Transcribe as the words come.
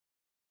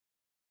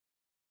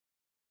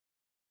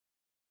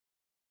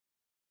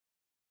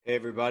Hey,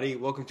 everybody.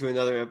 Welcome to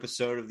another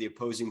episode of the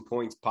Opposing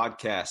Points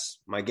podcast.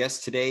 My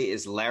guest today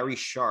is Larry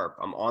Sharpe.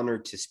 I'm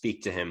honored to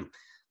speak to him.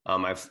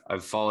 I've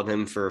followed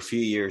him for a few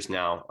years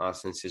now,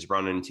 since his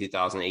run in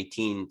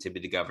 2018 to be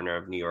the governor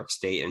of New York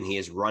State, and he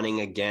is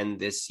running again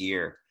this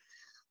year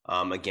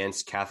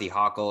against Kathy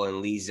Hochul and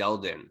Lee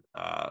Zeldin,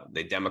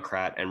 the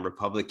Democrat and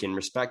Republican,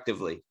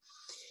 respectively.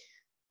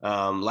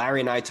 Larry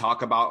and I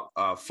talk about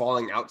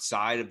falling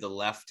outside of the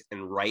left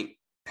and right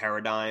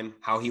paradigm,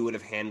 how he would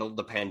have handled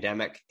the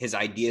pandemic, his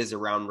ideas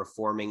around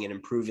reforming and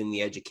improving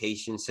the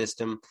education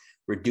system,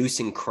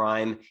 reducing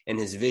crime, and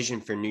his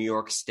vision for New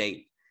York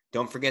State.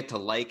 Don't forget to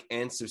like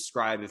and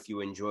subscribe if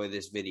you enjoy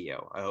this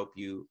video. I hope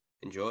you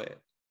enjoy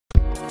it.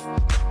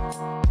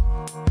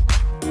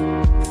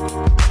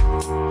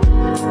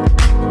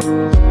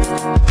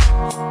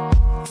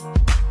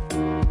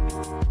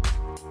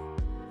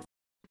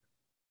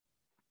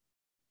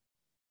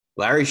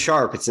 Larry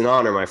Sharpe, it's an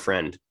honor, my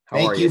friend.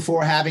 Thank you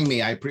for having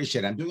me. I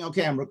appreciate it. I'm doing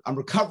okay. I'm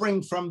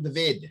recovering from the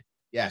vid.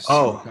 Yes.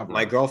 Oh,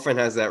 my girlfriend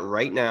has that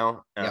right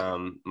now.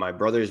 Yep. My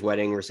brother's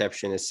wedding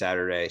reception is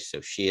Saturday,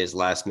 so she is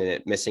last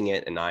minute missing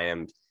it, and I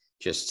am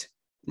just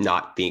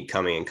not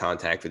coming in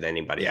contact with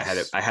anybody.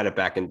 Yes. I had it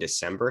back in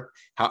December.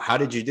 How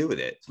did you do with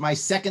it? It's my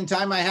second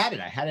time I had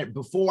it. I had it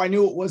before I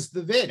knew it was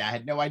the vid. I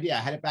had no idea. I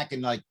had it back in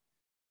like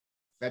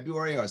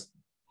February or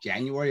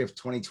January of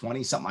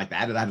 2020, something like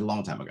that. And I had it a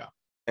long time ago.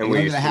 And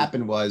what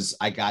happened was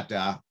I got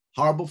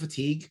horrible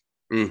fatigue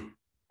and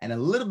a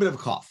little bit of a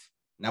cough,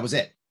 and that was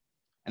it.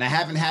 And I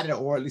haven't had it,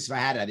 or at least if I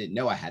had it, I didn't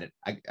know I had it.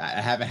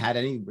 I haven't had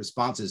any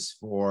responses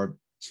for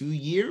 2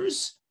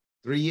 years,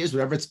 3 years,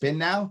 whatever it's been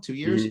now, 2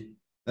 years.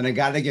 Then I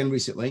got it again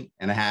recently,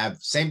 and I have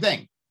same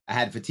thing. I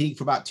had fatigue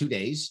for about 2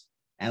 days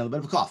and a little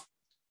bit of a cough.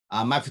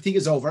 My fatigue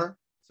is over,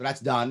 so that's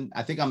done.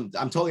 I think I'm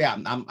totally out.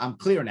 I'm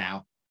clear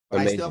now.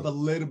 But I still have a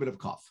little bit of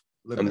cough.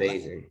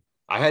 Amazing.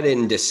 I had it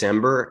in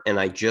December, and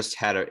I just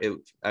had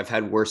I've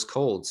had worse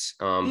colds,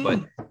 but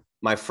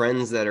my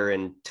friends that are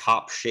in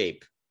top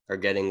shape are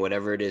getting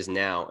whatever it is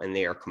now, and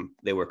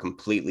they were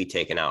completely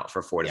taken out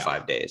for 4 to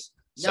 5 days.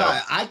 So no,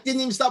 I didn't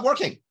even stop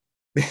working.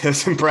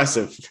 That's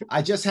impressive.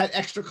 I just had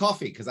extra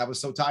coffee because I was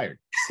so tired.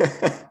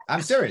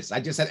 I'm serious. I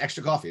just had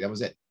extra coffee. That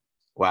was it.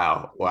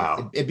 Wow.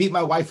 It beat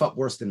my wife up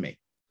worse than me.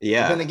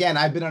 Yeah. But then again,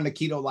 I've been on a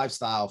keto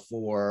lifestyle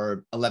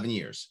for 11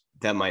 years.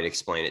 That might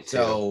explain it too.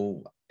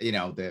 So,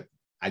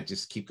 I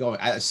just keep going.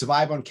 I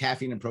survive on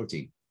caffeine and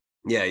protein.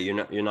 Yeah, you're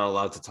not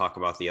allowed to talk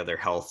about the other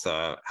health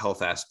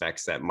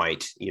aspects that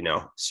might,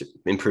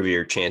 improve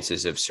your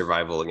chances of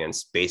survival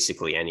against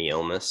basically any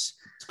illness.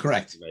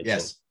 Correct.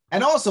 Yes.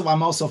 And also,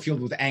 I'm also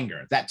fueled with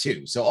anger, that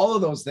too. So all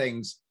of those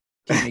things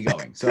keep me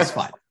going. So it's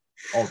fine.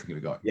 All keep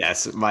me going.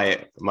 Yes,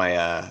 my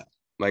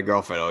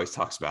girlfriend always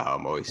talks about how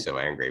I'm always so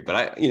angry, but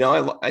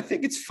I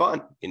think it's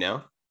fun,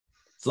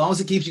 As long as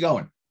it keeps you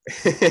going.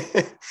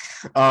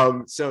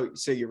 So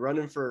you're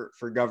running for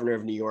governor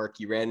of New York.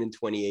 You ran in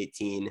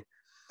 2018.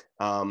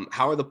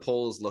 How are the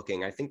polls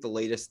looking? I think the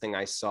latest thing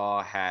I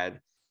saw had,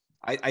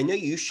 I know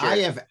you shared. I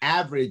have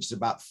averaged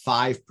about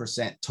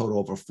 5% total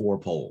over 4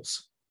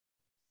 polls.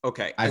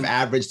 Okay. I've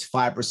averaged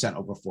 5%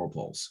 over 4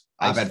 polls.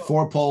 I've had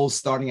 4 polls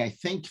starting, I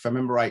think, if I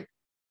remember right,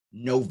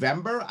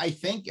 November, I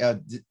think,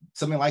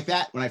 something like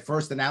that. When I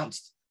first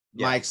announced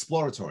my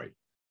exploratory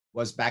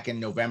was back in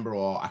November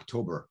or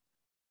October.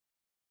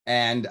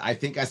 And I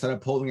think I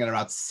started polling at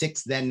around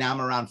 6 then. Now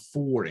I'm around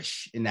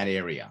 4-ish in that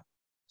area.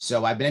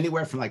 So I've been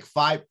anywhere from like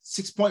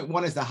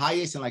 6.1 is the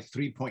highest, and like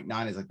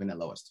 3.9 is like been the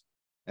lowest.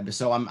 And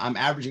so I'm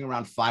averaging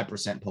around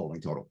 5% polling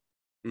total.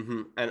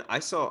 Mm-hmm. And I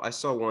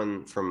saw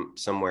one from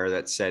somewhere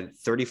that said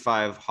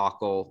 35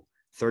 Hochul,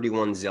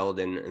 31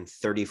 Zeldin, and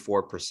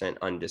 34%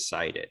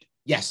 undecided.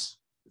 Yes,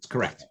 it's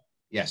correct.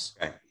 Yes.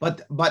 Okay.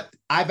 But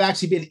I've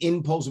actually been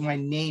in polls when my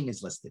name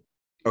is listed.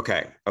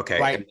 Okay.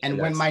 Right. And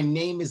when my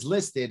name is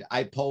listed,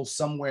 I poll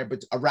somewhere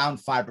but around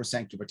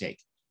 5%, give or take.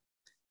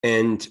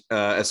 And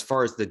as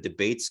far as the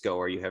debates go,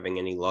 are you having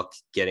any luck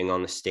getting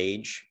on the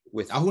stage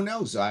with? Who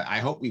knows? I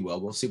hope we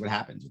will. We'll see what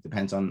happens. It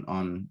depends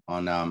on.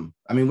 I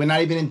mean, we're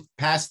not even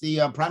past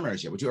the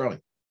primaries yet. We're too early.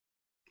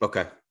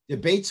 Okay.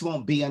 Debates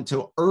won't be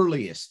until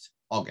earliest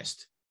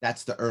August.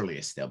 That's the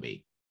earliest they'll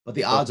be. But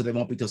the odds are they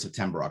won't be till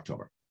September,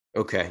 October.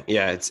 Okay.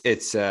 Yeah.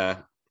 It's.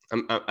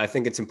 I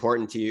think it's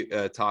important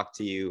to talk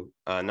to you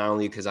not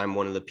only because I'm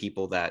one of the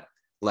people that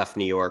left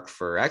New York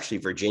for actually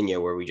Virginia,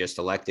 where we just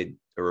elected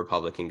a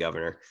Republican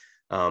governor.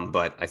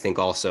 But I think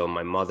also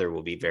my mother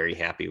will be very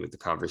happy with the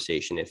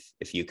conversation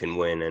if you can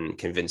win and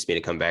convince me to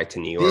come back to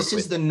New York. This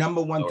is the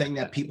number one thing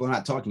that people are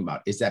not talking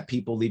about, is that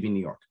people leaving New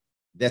York.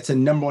 That's a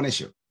number one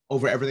issue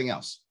over everything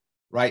else,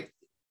 right?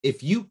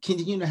 If you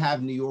continue to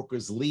have New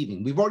Yorkers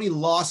leaving, we've already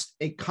lost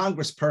a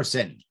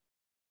congressperson.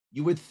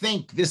 You would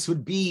think this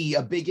would be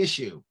a big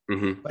issue,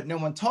 but no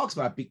one talks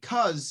about it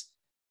because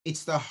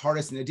it's the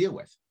hardest thing to deal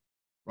with,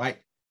 right?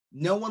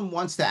 No one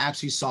wants to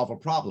actually solve a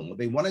problem. What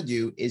they want to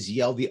do is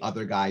yell the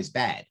other guy's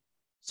bad.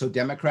 So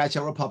Democrats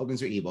yell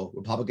Republicans are evil,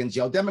 Republicans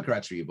yell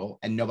Democrats are evil,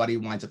 and nobody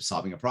winds up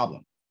solving a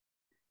problem.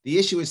 The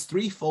issue is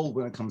threefold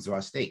when it comes to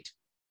our state: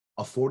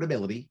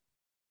 affordability,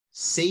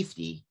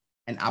 safety,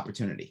 and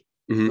opportunity.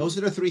 Mm-hmm. Those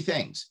are the three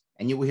things.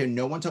 And you will hear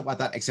no one talk about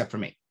that except for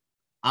me.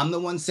 I'm the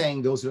one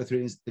saying those are the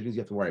three things you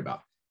have to worry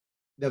about.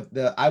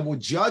 I will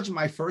judge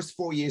my first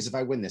 4 years if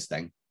I win this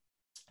thing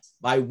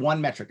by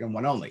one metric and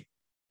one only.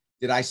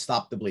 Did I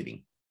stop the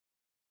bleeding?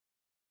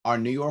 Are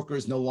New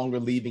Yorkers no longer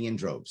leaving in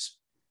droves?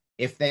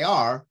 If they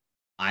are,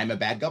 I'm a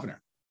bad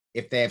governor.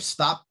 If they have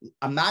stopped,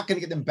 I'm not going to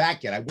get them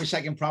back yet. I wish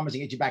I can promise to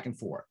get you back in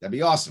 4. That'd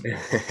be awesome.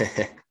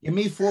 Give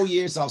me 4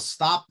 years, I'll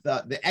stop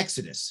the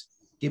exodus.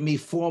 Give me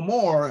 4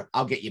 more,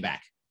 I'll get you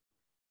back.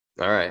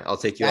 All right, I'll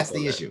take you. That's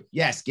the issue.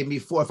 Yes, give me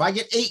 4. If I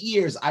get 8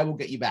 years, I will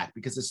get you back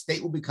because the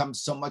state will become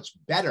so much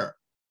better.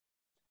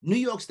 New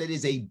York State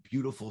is a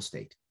beautiful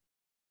state.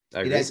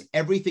 It has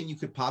everything you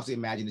could possibly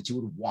imagine that you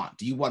would want.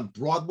 Do you want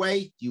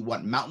Broadway? Do you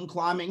want mountain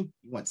climbing?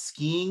 You want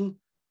skiing?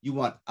 You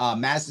want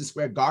Madison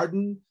Square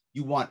Garden?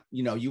 You want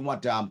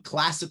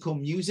classical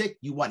music?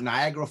 You want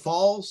Niagara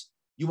Falls?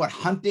 You want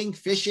hunting,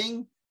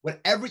 fishing,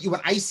 whatever. You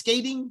want ice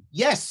skating?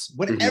 Yes,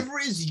 whatever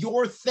is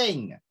your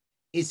thing,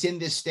 it's in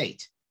this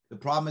state. The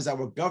problem is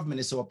our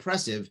government is so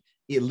oppressive,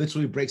 it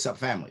literally breaks up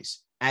families,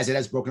 as it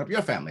has broken up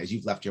your family, as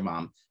you've left your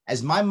mom,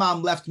 as my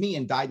mom left me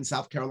and died in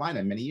South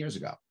Carolina many years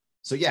ago.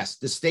 So yes,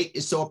 the state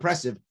is so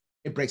oppressive,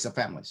 it breaks up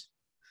families.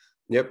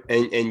 Yep.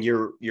 And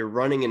you're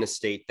running in a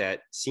state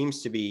that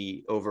seems to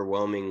be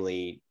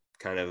overwhelmingly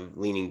kind of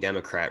leaning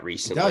Democrat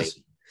recently. It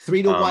does.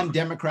 3-1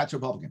 Democrats,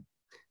 Republican.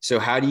 So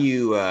how do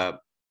you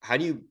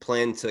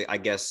plan to, I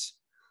guess,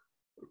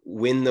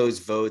 win those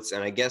votes?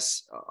 And I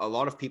guess a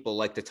lot of people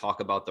like to talk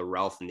about the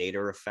Ralph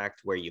Nader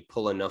effect, where you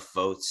pull enough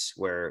votes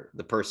where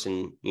the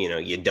person,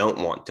 you don't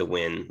want to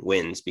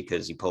wins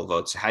because you pull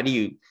votes. How do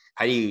you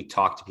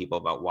talk to people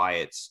about why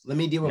it's Let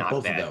me deal with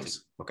both of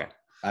those. Okay.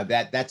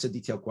 That's a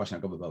detailed question.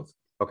 I'll go with both.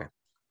 Okay.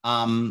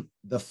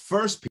 The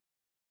first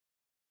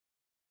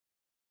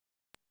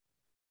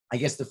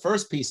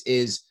piece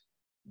is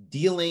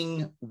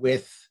dealing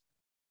with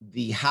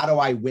the how do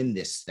I win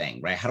this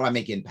thing, right? How do I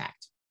make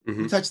impact?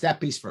 Mm-hmm. Touch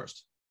that piece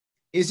first.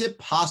 Is it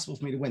possible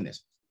for me to win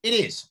this? It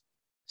is.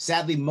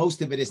 Sadly,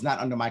 most of it is not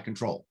under my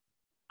control.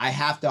 I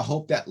have to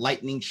hope that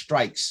lightning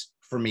strikes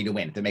for me to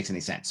win, if that makes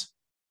any sense,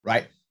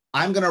 right?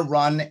 I'm going to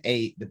run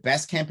the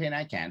best campaign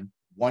I can,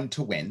 one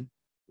to win.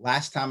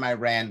 Last time I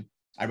ran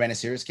a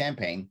serious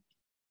campaign.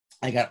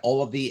 I got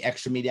all of the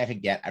extra media I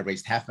could get. I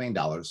raised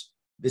 $500,000.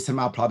 This time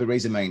I'll probably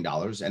raise $1 million,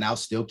 and I'll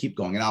still keep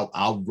going, and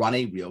I'll run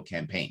a real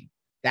campaign.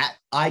 That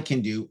I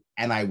can do,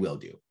 and I will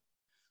do.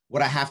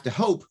 What I have to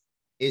hope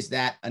is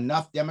that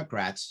enough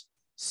Democrats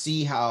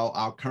see how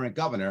our current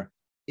governor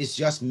is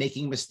just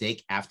making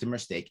mistake after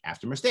mistake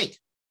after mistake.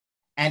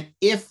 And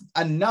if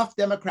enough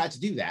Democrats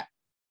do that,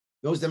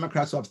 those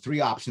Democrats will have 3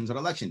 options on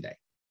election day.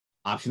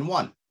 Option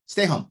 1,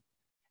 stay home.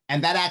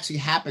 And that actually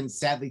happens,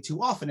 sadly,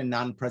 too often in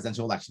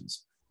non-presidential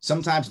elections.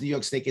 Sometimes New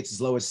York State gets as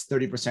low as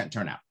 30%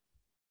 turnout.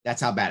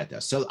 That's how bad it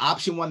does. So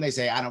option 1, they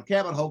say, I don't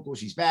care about Hochul,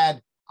 she's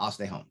bad, I'll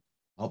stay home.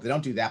 I hope they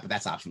don't do that, but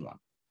that's option 1.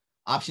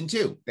 Option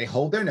 2, they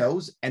hold their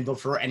nose and vote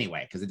for her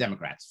anyway, because the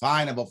Democrats.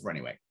 Fine, I vote for her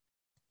anyway.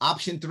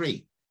 Option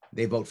 3,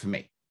 they vote for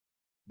me.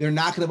 They're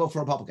not going to vote for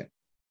a Republican.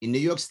 In New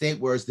York State,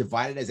 we're as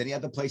divided as any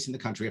other place in the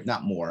country, if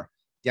not more.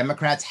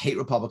 Democrats hate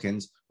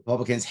Republicans.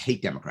 Republicans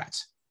hate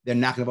Democrats. They're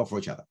not going to vote for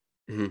each other.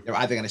 Mm-hmm. They're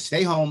either going to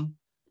stay home,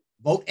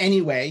 vote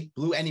anyway,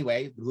 blue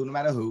no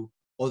matter who,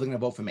 or they're going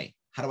to vote for me.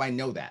 How do I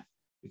know that?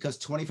 Because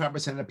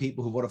 25% of the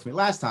people who voted for me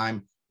last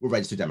time were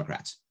registered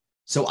Democrats.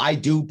 So I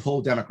do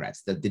pull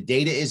Democrats. The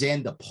data is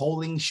in, the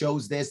polling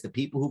shows this, the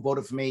people who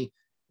voted for me,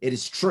 it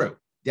is true.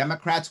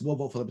 Democrats will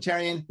vote for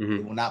Libertarian, They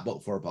will not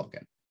vote for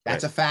Republican.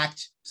 That's a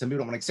fact. Some people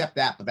don't want to accept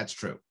that, but that's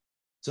true.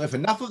 So if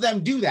enough of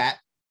them do that,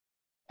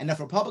 enough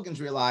Republicans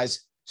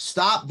realize,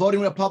 stop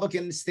voting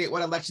Republican in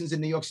statewide elections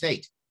in New York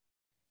State.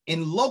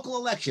 In local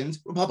elections,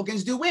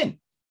 Republicans do win.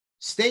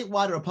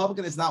 Statewide, a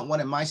Republican has not won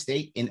in my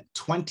state in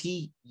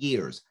 20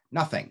 years.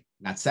 Nothing.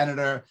 Not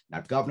senator,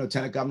 not governor,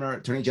 lieutenant governor,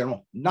 attorney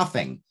general,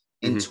 nothing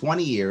in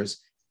 20 years.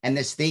 And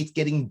the state's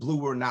getting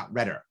bluer, not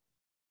redder.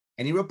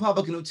 Any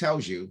Republican who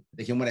tells you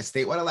they can win a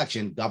statewide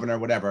election, governor,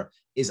 whatever,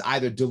 is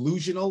either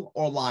delusional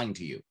or lying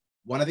to you.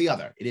 One or the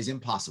other. It is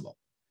impossible.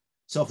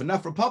 So if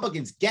enough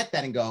Republicans get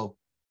that and go,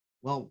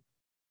 well,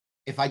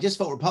 if I just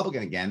vote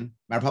Republican again,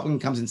 my Republican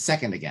comes in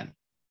second again.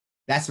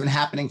 That's been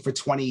happening for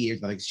 20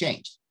 years. Nothing's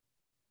changed.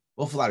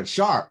 We'll fill out a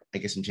Sharp, I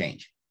get some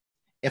change.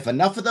 If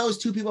enough of those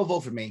 2 people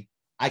vote for me,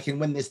 I can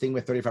win this thing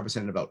with 35%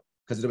 of the vote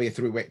because it'll be a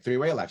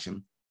three-way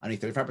election. I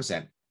need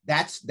 35%.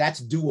 That's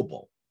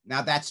doable.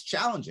 Now that's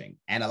challenging,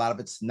 and a lot of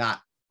it's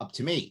not up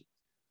to me.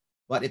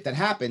 But if that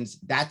happens,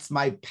 that's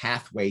my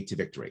pathway to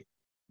victory.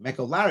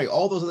 Michael, Larry,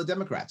 all those other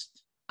Democrats,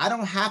 I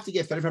don't have to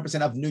get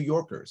 35% of New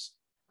Yorkers.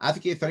 I have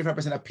to get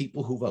 35% of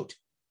people who vote.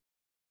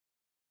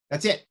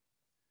 That's it.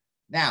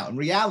 Now, in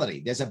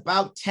reality, there's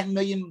about 10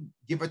 million,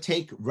 give or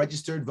take,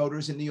 registered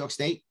voters in New York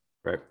State.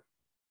 Right.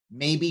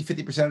 Maybe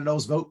 50% of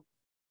those vote.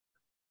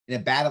 In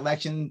a bad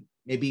election,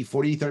 maybe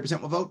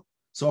 30% will vote.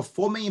 So if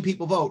 4 million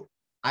people vote,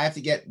 I have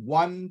to get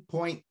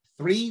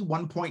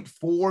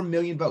 1.4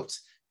 million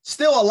votes.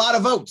 Still a lot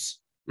of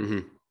votes. Mm-hmm.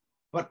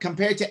 But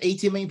compared to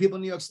 18 million people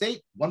in New York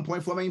State,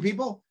 1.4 million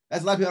people,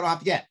 that's a lot of people I don't have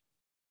to get.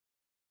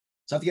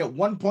 So I have to get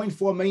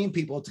 1.4 million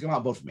people to come out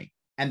and vote for me.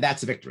 And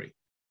that's a victory.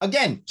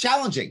 Again,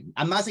 challenging.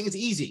 I'm not saying it's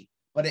easy,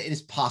 but it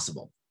is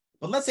possible.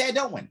 But let's say I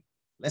don't win.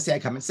 Let's say I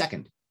come in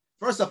second.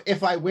 First off,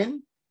 if I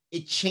win,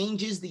 it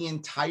changes the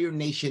entire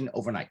nation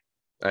overnight.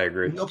 I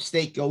agree. New York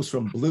State goes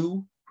from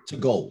blue to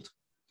gold.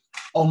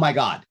 Oh my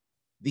God.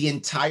 The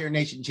entire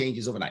nation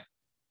changes overnight.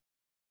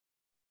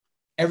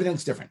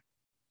 Everything's different.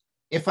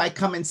 If I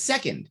come in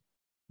second,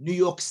 New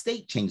York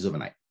State changes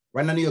overnight.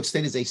 Right now, New York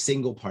State is a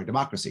single party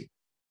democracy.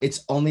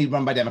 It's only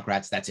run by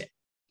Democrats. That's it.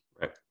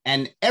 Right.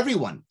 And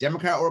everyone,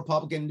 Democrat or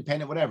Republican,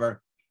 independent,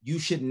 whatever, you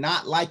should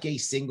not like a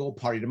single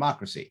party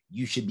democracy.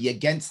 You should be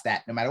against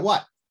that no matter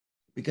what,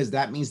 because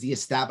that means the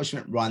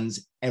establishment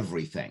runs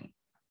everything.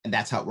 And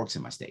that's how it works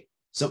in my state.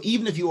 So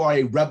even if you are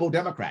a rebel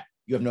Democrat,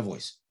 you have no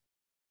voice.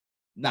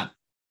 None.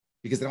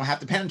 Because they don't have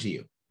to pander to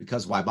you,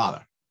 because why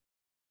bother?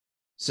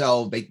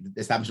 So the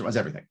establishment runs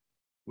everything.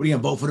 What are you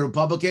going to vote for the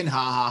Republican? Ha,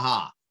 ha,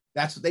 ha.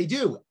 That's what they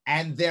do.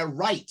 And they're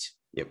right.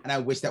 Yep. And I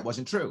wish that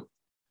wasn't true.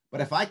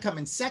 But if I come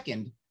in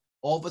second,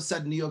 all of a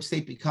sudden, New York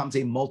State becomes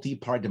a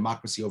multi-party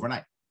democracy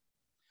overnight.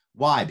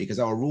 Why? Because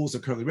our rules are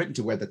currently written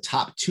to where the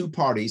top two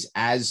parties,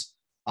 as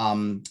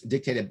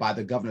dictated by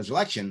the governor's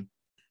election,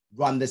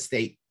 run the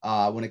state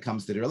when it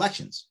comes to their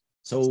elections.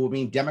 So it would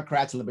mean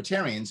Democrats and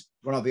Libertarians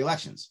run all the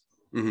elections.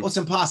 Mm-hmm. Well, it's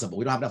impossible.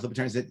 We don't have enough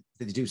Libertarians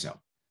to do so.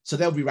 So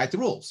they'll rewrite the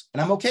rules.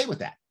 And I'm okay with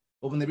that.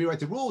 But when they rewrite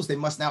the rules, they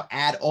must now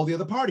add all the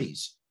other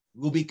parties.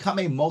 We'll become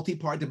a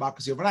multi-party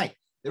democracy overnight.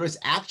 There is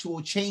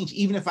actual change,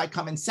 even if I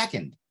come in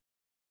second.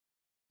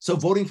 So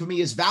voting for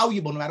me is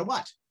valuable no matter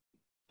what.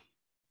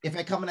 If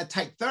I come in a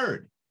tight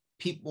third,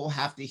 people will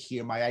have to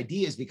hear my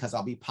ideas because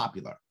I'll be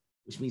popular,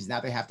 which means now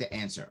they have to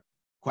answer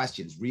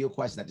questions, real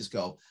questions, not just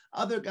go,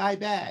 other guy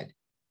bad.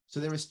 So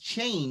there is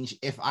change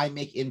if I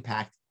make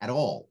impact at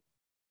all.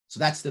 So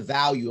that's the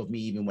value of me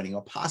even winning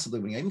or possibly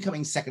winning. Even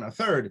coming second or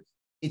third,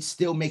 it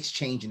still makes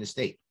change in the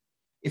state.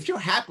 If you're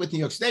happy with New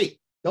York State,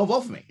 don't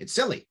vote for me. It's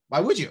silly.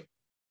 Why would you?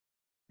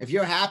 If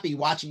you're happy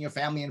watching your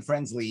family and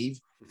friends leave,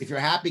 if you're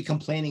happy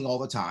complaining all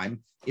the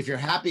time, if you're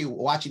happy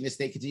watching the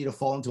state continue to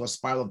fall into a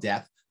spiral of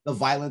death, the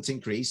violence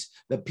increase,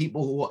 the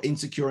people who are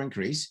insecure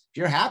increase, if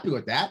you're happy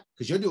with that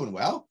because you're doing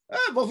well,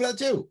 vote for that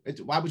too.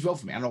 Why would you vote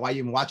for me? I don't know why you're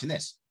even watching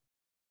this.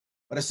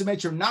 But assuming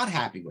that you're not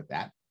happy with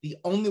that, the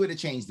only way to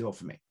change is to vote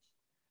for me.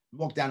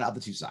 Walk down the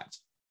other two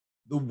sides.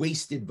 The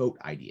wasted vote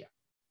idea.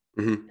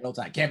 Mm-hmm.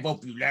 I can't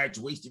vote for you, Larry. It's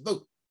a wasted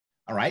vote.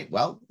 All right.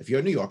 Well, if you're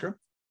a New Yorker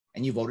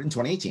and you voted in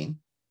 2018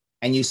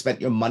 and you spent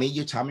your money,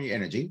 your time, and your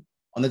energy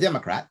on the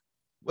Democrat,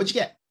 what'd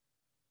you get?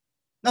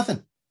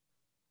 Nothing.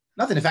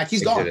 Nothing. In fact,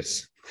 he's gone.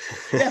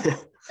 Yeah.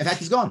 In fact,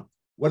 he's gone.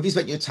 What if you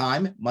spent your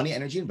time, money,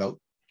 energy, and vote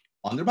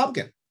on the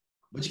Republican?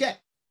 What'd you get?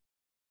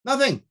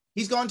 Nothing.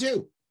 He's gone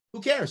too.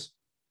 Who cares?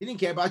 He didn't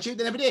care about you.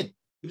 They never did.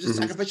 He was a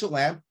sacrificial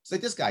lamb, just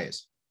like this guy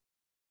is.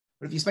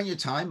 But if you spend your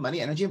time, money,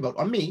 energy, and vote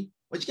on me,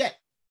 what'd you get?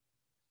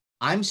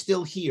 I'm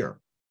still here.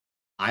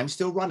 I'm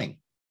still running.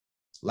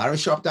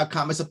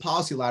 LarrySharpe.com is a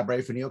policy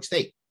library for New York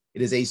State.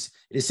 It is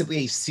simply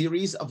a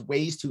series of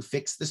ways to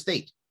fix the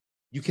state.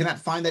 You cannot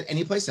find that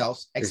anyplace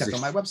else except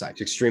on my website.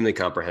 It's extremely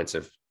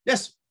comprehensive.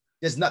 Yes.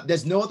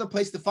 There's no other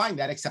place to find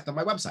that except on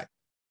my website.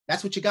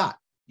 That's what you got.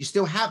 You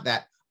still have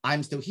that.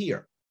 I'm still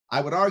here.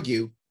 I would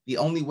argue the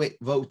only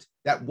vote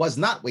that was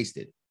not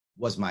wasted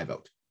was my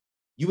vote.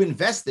 You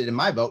invested in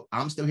my vote.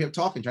 I'm still here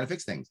talking, trying to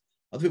fix things.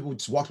 Other people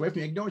just walked away from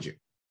you, ignored you.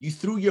 You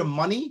threw your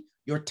money,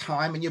 your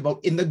time, and your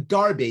vote in the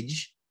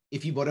garbage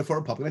if you voted for a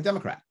Republican or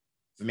Democrat.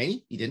 For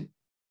me, he didn't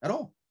at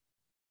all.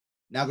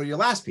 Now go to your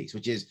last piece,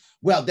 which is,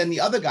 well, then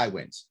the other guy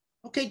wins.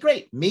 Okay,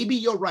 great. Maybe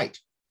you're right.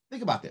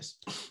 Think about this.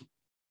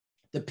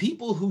 The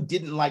people who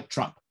didn't like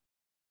Trump,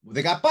 well,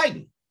 they got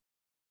Biden.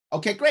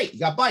 Okay, great. You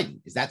got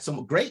Biden. Is that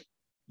so great?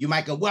 You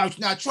might go, well, it's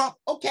not Trump.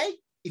 Okay.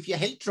 If you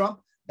hate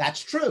Trump,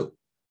 that's true.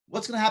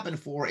 What's going to happen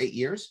for 8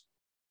 years?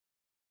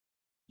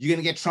 You're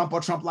going to get Trump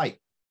or Trump light.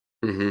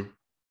 Mm-hmm.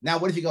 Now,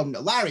 what if you go,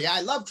 Larry,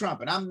 I love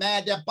Trump and I'm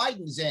mad that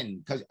Biden's in?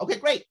 Because, okay,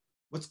 great.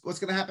 What's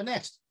going to happen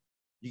next?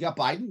 You got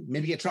Biden,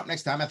 maybe get Trump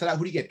next time. After that,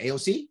 who do you get?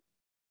 AOC?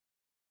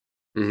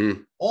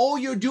 Mm-hmm. All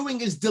you're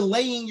doing is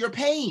delaying your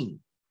pain.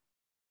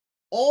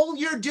 All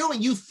you're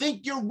doing, you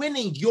think you're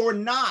winning. You're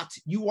not.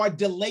 You are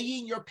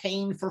delaying your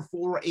pain for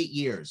 4 or 8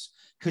 years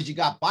because you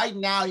got Biden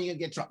now, you're going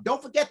to get Trump.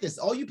 Don't forget this.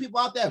 All you people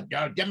out there,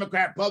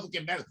 Democrat,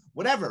 Republican,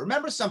 whatever.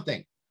 Remember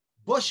something.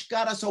 Bush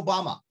got us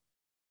Obama.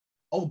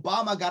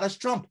 Obama got us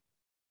Trump.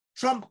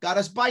 Trump got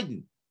us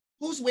Biden.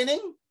 Who's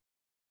winning?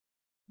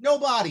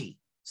 Nobody.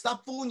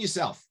 Stop fooling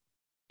yourself.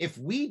 If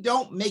we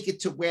don't make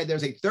it to where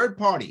there's a third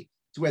party,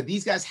 to where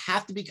these guys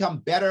have to become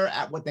better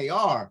at what they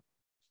are,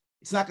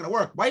 it's not going to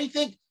work. Why do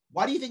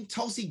you think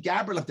Tulsi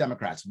Gabbard left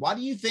Democrats? Why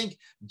do you think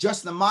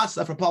Justin Amash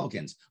left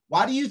Republicans?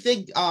 Why do you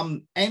think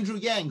Andrew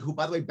Yang, who,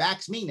 by the way,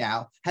 backs me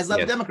now, has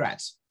left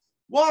Democrats?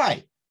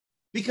 Why?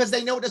 Because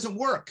they know it doesn't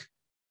work.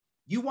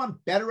 You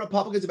want better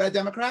Republicans and better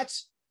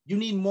Democrats? You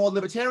need more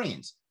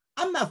libertarians.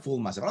 I'm not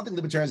fooling myself. I don't think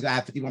libertarians are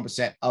going to have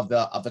 51%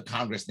 of the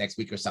Congress next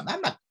week or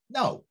something.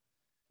 No.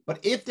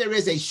 But if there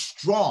is a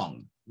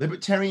strong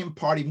Libertarian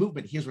Party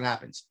movement, here's what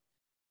happens.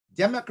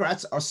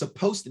 Democrats are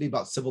supposed to be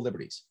about civil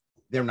liberties.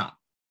 They're not.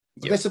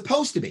 But they're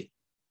supposed to be.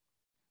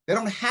 They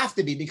don't have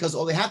to be, because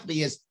all they have to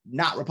be is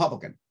not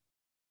Republican.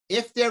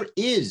 If there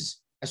is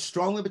a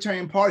strong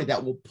Libertarian Party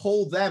that will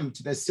pull them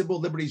to their civil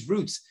liberties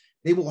roots,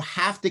 they will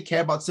have to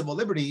care about civil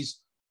liberties,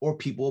 or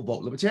people will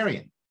vote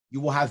Libertarian.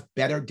 You will have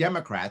better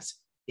Democrats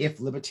if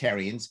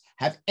Libertarians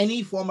have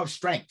any form of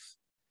strength.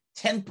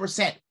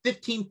 10%,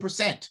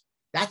 15%.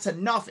 That's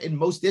enough in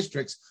most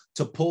districts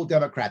to pull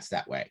Democrats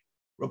that way.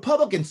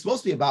 Republicans are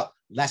supposed to be about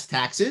less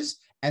taxes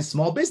and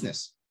small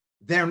business.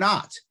 They're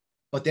not,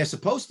 but they're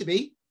supposed to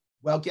be.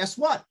 Well, guess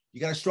what? You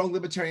got a strong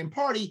Libertarian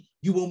Party,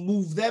 you will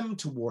move them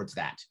towards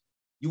that.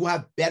 You will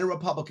have better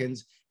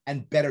Republicans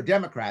and better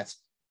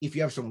Democrats if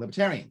you have strong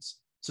Libertarians.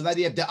 So that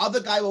if the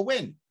other guy will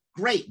win,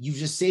 great. You've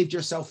just saved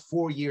yourself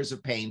 4 years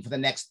of pain for the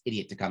next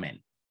idiot to come in.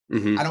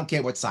 Mm-hmm. I don't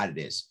care what side it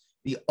is.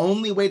 The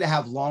only way to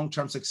have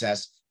long-term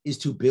success is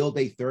to build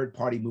a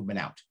third-party movement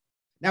out.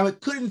 Now,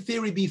 it could, in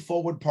theory, be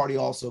Forward Party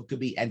also. It could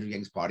be Andrew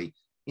Yang's party,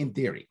 in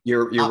theory.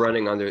 You're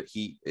running under,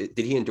 did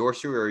he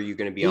endorse you, or are you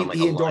going to be on like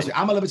he endorsed me.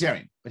 I'm a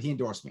Libertarian, but he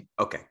endorsed me.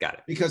 Okay, got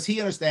it. Because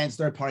he understands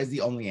third party is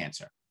the only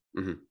answer.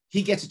 Mm-hmm.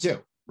 He gets it too,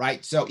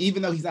 right? So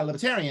even though he's not a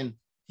Libertarian,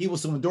 he will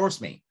still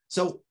endorse me.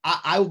 So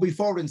I will be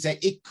forward and say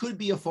it could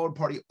be a Forward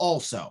Party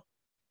also.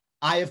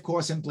 I, of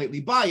course, am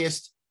blatantly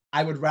biased.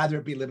 I would rather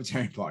it be a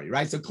Libertarian Party,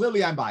 right? So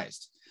clearly I'm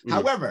biased. Mm-hmm.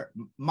 However,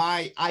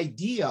 my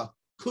idea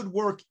could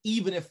work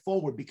even if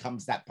Forward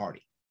becomes that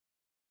party,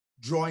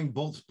 drawing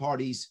both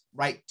parties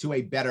right to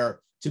a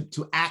better,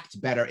 to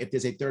act better if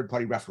there's a third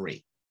party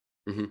referee.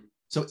 Mm-hmm.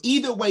 So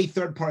either way,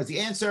 third party is the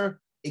answer.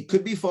 It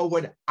could be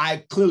Forward.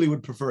 I clearly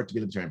would prefer it to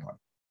be the Libertarian Party.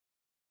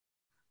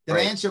 Did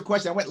I answer your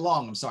question? I went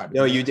long. I'm sorry.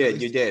 No, you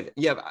did. You did.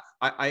 Yeah,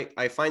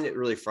 I find it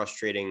really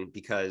frustrating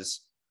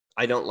because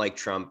I don't like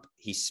Trump.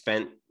 He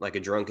spent like a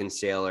drunken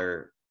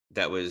sailor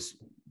that was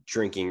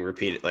drinking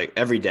repeated like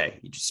every day.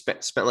 He just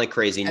spent like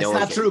crazy. That's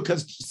not true,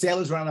 because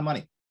sailors run out of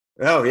money.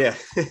 Oh yeah.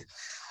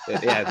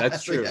 Yeah,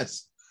 that's true.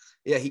 Yes.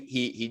 Yeah,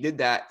 he did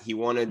that. He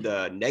wanted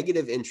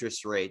negative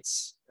interest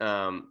rates.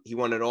 He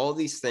wanted all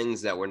these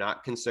things that were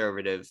not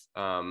conservative.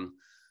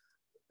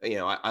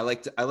 I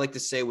like to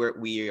say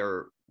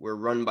we're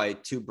run by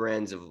two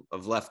brands of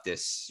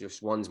leftists.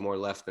 Just one's more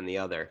left than the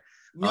other.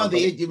 No,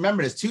 you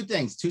remember there's two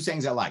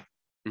things I like.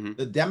 Mm-hmm.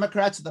 The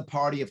Democrats are the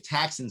party of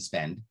tax and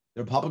spend.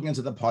 The Republicans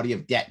are the party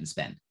of debt and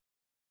spend.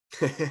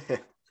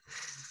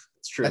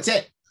 It's true. That's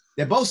it.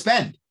 They both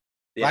spend,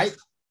 yes.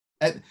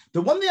 Right?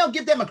 The one thing I'll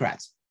give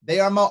Democrats, they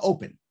are more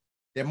open.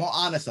 They're more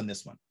honest on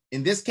this one.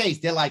 In this case,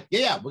 they're like,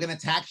 yeah, we're going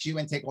to tax you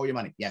and take all your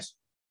money. Yes.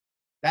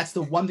 That's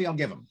the one thing I'll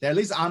give them. They're at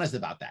least honest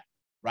about that,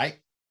 right?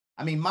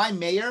 I mean, my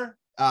mayor,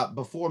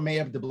 before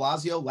Mayor de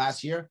Blasio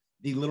last year,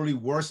 the literally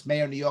worst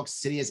mayor New York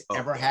City has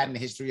ever had in the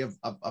history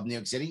of New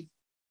York City,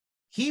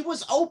 he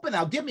was open.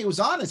 I'll give him, he was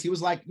honest. He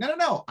was like,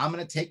 no, I'm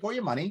going to take all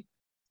your money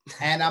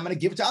and I'm going to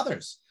give it to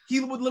others.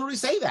 He would literally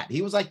say that.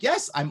 He was like,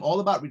 yes, I'm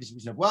all about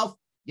redistribution of wealth.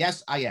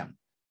 Yes, I am.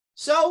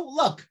 So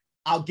look,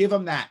 I'll give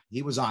him that.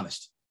 He was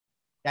honest.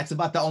 That's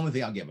about the only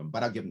thing I'll give him,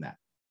 but I'll give him that.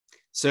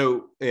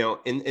 So,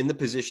 in the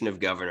position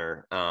of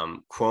governor,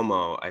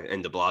 Cuomo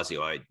and de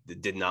Blasio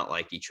did not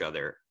like each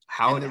other.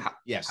 How do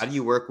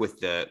you work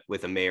with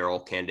a mayoral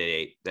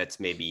candidate that's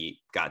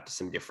maybe got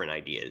some different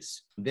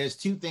ideas? There's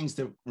two things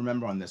to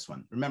remember on this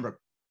one. Remember,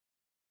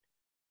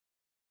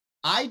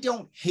 I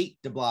don't hate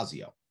de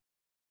Blasio.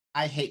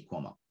 I hate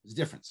Cuomo. There's a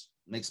difference.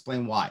 Let me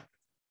explain why.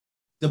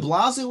 De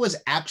Blasio was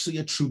actually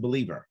a true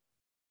believer.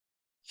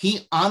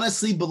 He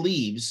honestly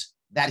believes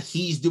that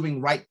he's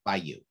doing right by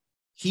you.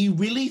 He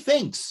really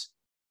thinks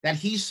that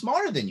he's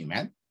smarter than you,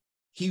 man.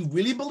 He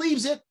really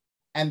believes it,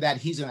 and that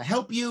he's going to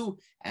help you.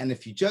 And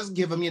if you just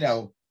give him,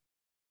 90%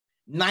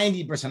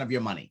 of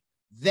your money,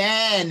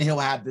 then he'll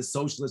have the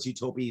socialist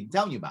utopia he's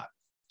telling you about.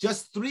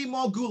 Just 3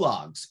 more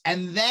gulags,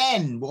 and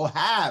then we'll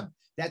have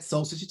that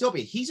socialist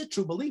utopia. He's a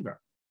true believer.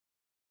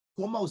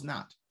 Cuomo's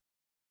not.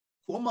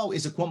 Cuomo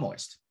is a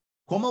Cuomoist.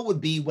 Cuomo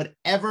would be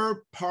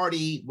whatever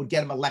party would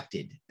get him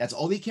elected. That's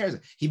all he cares.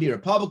 He'd be a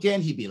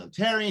Republican, he'd be a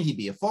Libertarian, he'd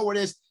be a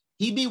Forwardist,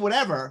 he'd be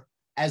whatever,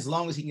 as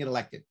long as he can get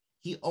elected.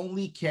 He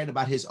only cared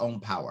about his own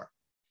power.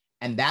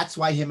 And that's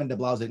why him and de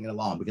Blasio didn't get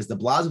along, because de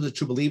Blasio was a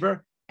true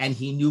believer and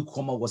he knew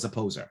Cuomo was a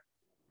poser.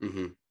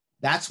 Mm-hmm.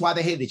 That's why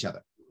they hated each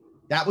other.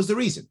 That was the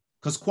reason,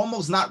 because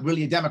Cuomo's not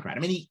really a Democrat.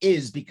 I mean, he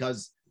is,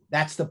 because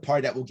that's the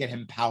party that will get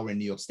him power in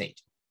New York State.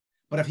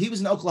 But if he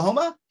was in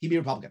Oklahoma, he'd be a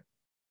Republican.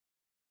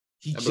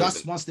 He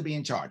just wants to be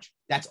in charge.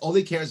 That's all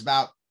he cares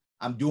about.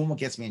 I'm doing what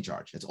gets me in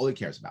charge. That's all he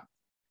cares about.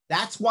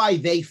 That's why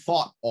they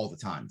fought all the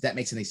time. If that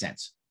makes any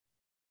sense.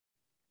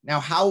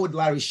 Now, how would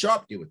Larry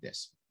Sharpe do with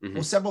this? Mm-hmm.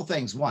 Well, several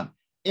things. One,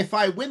 if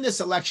I win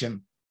this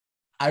election,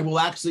 I will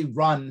actually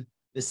run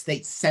the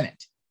state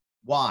Senate.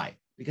 Why?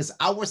 Because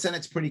our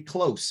Senate's pretty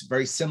close,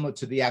 very similar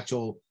to the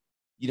actual,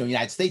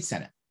 United States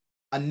Senate.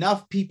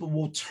 Enough people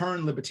will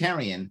turn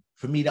libertarian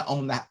for me to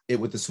own it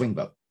with the swing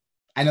vote.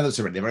 I know this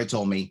already. They've already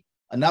told me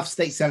enough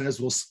state senators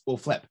will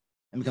flip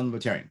and become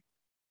libertarian.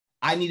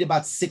 I need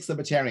about 6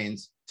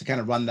 libertarians to kind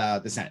of run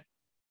the Senate.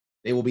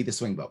 They will be the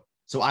swing vote.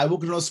 So I will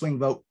control the swing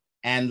vote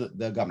and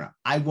the governor.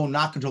 I will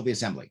not control the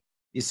assembly.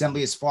 The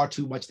assembly is far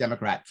too much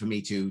democratic for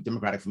me to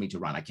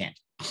run. I can't.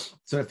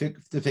 So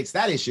to fix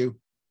that issue,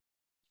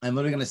 I'm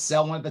literally going to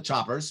sell one of the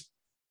choppers,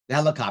 the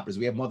helicopters.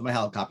 We have more than one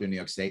helicopter in New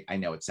York State. I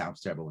know it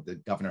sounds terrible, but the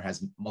governor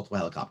has multiple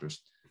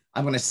helicopters.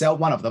 I'm going to sell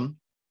one of them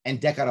and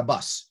deck out a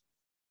bus.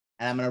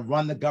 And I'm going to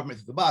run the government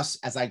through the bus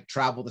as I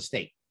travel the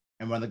state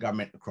and run the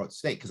government across the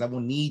state, because I will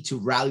need to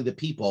rally the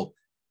people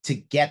to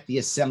get the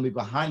assembly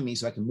behind me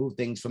so I can move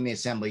things from the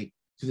assembly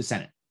to the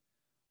Senate.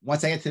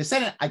 Once I get to the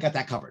Senate, I got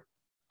that covered.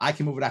 I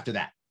can move it after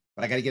that,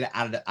 but I got to get it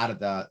out of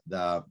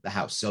the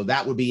House. So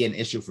that would be an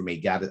issue for me,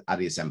 get out of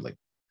the assembly.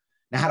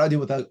 Now, how do I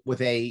deal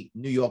with a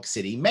New York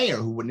City mayor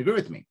who wouldn't agree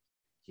with me?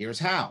 Here's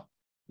how.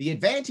 The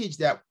advantage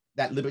that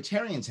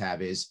libertarians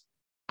have is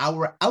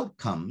our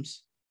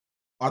outcomes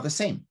are the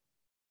same.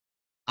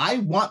 I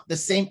want the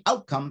same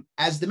outcome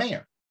as the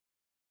mayor.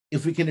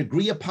 If we can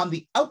agree upon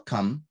the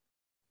outcome,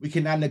 we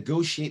can now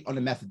negotiate on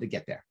the method to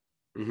get there.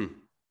 Mm-hmm.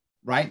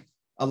 Right?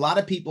 A lot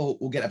of people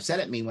will get upset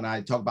at me when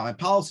I talk about my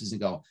policies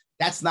and go,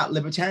 that's not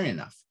libertarian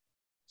enough.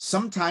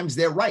 Sometimes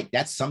they're right.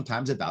 That's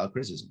sometimes a valid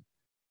criticism.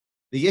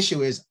 The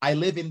issue is I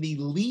live in the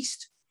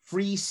least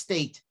free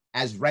state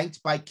as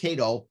ranked by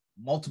Cato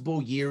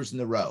multiple years in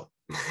a row.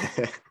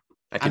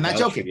 I'm not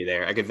joking.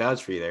 I could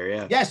vouch for you there.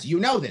 Yeah. Yes, you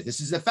know this.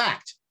 This is a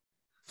fact.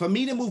 For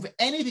me to move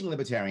anything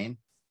libertarian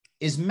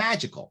is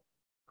magical.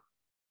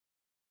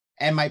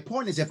 And my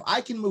point is, if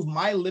I can move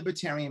my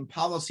libertarian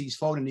policies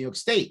forward in New York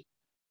State,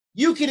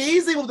 you can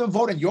easily move them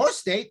vote in your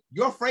state.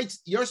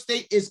 Your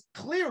state is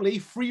clearly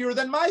freer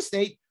than my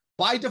state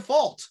by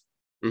default,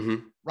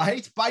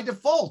 right? By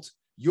default,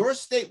 your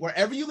state,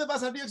 wherever you live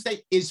outside of New York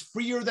State, is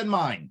freer than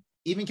mine.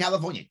 Even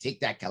California.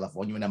 Take that,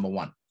 California, number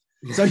one.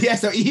 So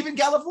so even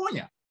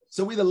California.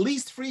 So we're the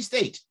least free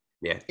state.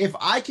 Yeah. If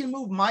I can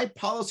move my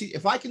policy,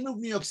 if I can move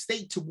New York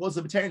State towards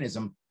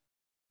libertarianism,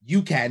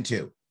 you can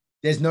too.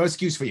 There's no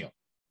excuse for you.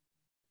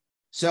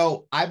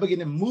 So I begin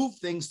to move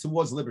things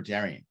towards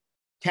libertarian.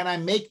 Can I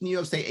make New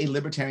York State a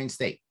libertarian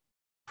state?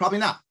 Probably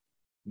not.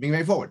 Being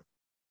very forward.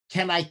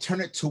 Can I turn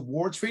it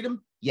towards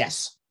freedom?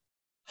 Yes.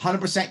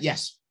 100%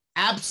 yes.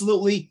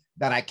 Absolutely.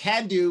 That I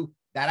can do,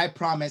 that I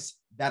promise,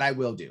 that I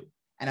will do.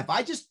 And if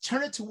I just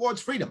turn it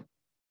towards freedom,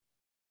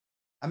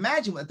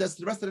 imagine what it does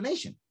to the rest of the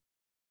nation.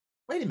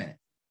 Wait a minute.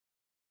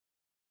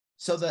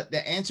 So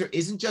the answer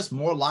isn't just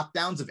more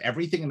lockdowns of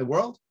everything in the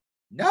world?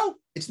 No,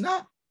 it's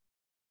not.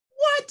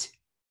 What?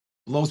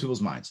 Blows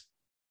people's minds.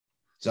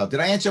 So did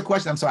I answer your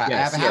question? I'm sorry.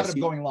 Yes, I have a habit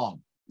of going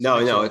long.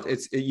 So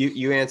it's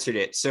you answered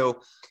it.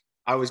 So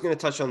I was going to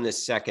touch on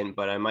this second,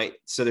 but I might.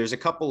 So there's a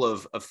couple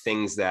of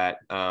things that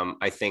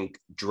I think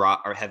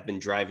have been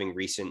driving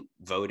recent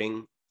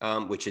voting,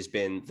 which has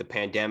been the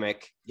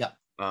pandemic,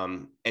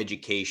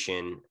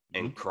 education,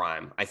 and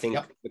crime. I think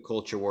the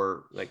culture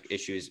war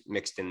issues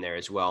mixed in there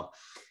as well.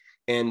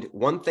 And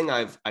one thing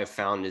I've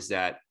found is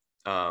that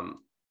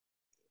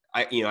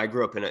I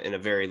grew up in a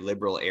very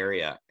liberal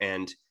area,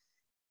 and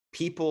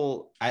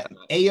people.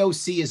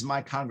 AOC is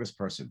my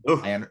congressperson.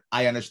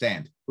 I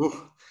understand.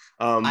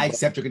 I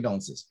accept your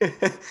condolences.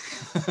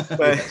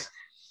 But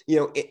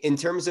in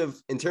terms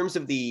of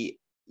the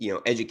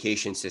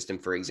education system,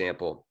 for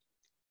example,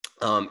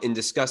 in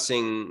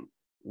discussing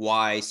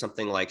why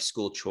something like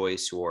school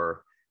choice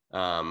or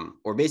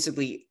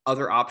basically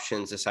other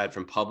options aside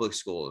from public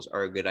schools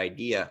are a good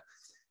idea,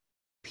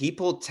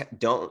 people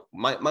don't.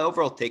 My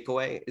overall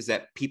takeaway is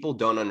that people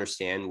don't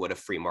understand what a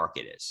free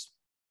market is.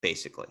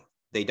 Basically,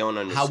 they don't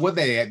understand. How would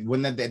they?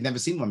 When they've never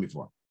seen one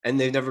before, and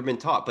they've never been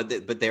taught.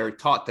 But they're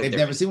taught that they've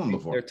never seen one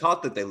before. They're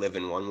taught that they live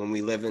in one when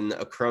we live in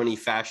a crony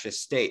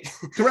fascist state.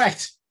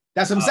 Correct.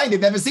 That's what I'm saying. They've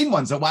never seen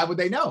one, so why would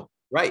they know?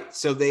 Right.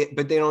 So they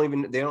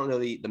don't know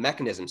the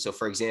mechanism. So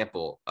for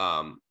example,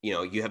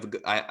 you have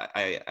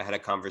I had a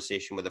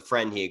conversation with a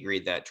friend. He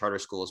agreed that charter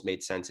schools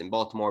made sense in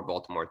Baltimore.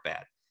 Baltimore is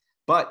bad.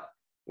 But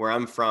where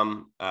I'm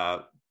from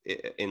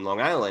in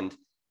Long Island,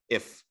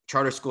 if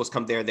charter schools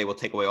come there, they will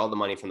take away all the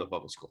money from the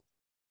public school.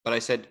 But I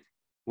said,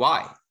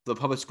 why? The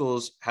public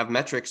schools have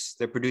metrics.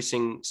 They're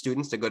producing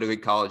students that go to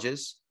good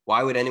colleges.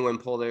 Why would anyone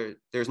pull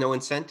there's no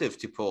incentive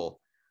to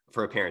pull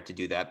for a parent to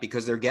do that,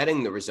 because they're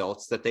getting the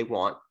results that they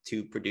want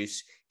to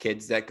produce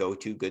kids that go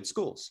to good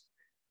schools.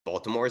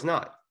 Baltimore is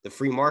not. The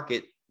free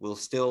market will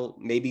still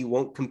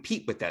won't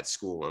compete with that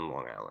school in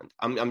Long Island.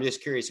 I'm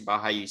just curious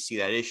about how you see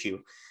that issue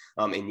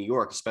in New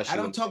York, especially.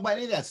 I don't talk about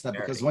any of that stuff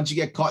because once you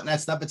get caught in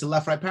that stuff, it's a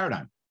left-right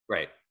paradigm.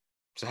 Right.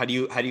 So how do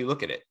you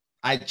look at it?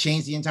 I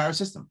change the entire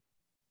system.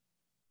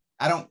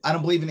 I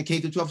don't believe in a K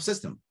through 12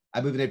 system.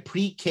 I believe in a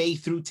pre-K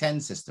through 10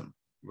 system.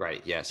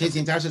 Right. Yes. Change the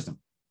entire system.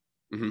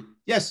 Mm-hmm.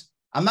 Yes.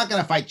 I'm not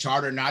going to fight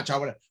charter, not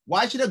charter.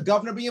 Why should a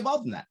governor be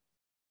involved in that?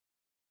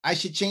 I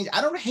should change. I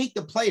don't hate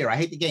the player. I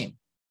hate the game.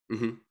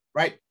 Mm-hmm.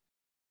 Right.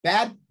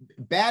 Bad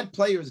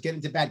players get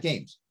into bad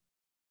games.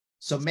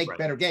 So make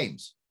better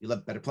games. You'll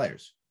have better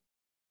players.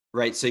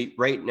 Right. So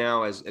right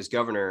now, as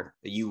governor,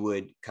 you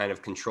would kind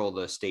of control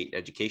the state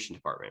education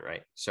department,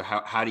 right? So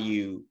how do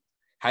you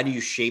how do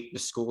you shape the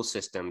school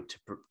system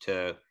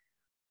to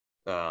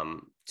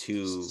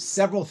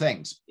several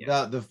things?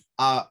 Yeah.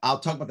 I'll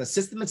talk about the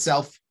system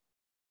itself,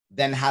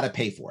 then how to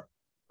pay for it.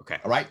 Okay.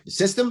 All right. The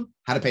system,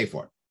 how to pay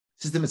for it.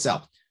 System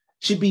itself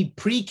should be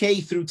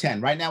pre-K through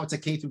 10. Right now, it's a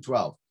K through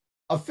 12.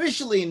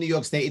 Officially in New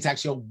York State, it's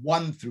actually a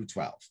 1 through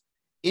 12.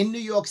 In New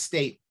York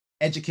State,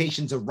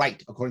 education's a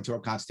right according to our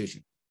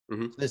Constitution.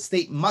 Mm-hmm. The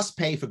state must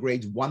pay for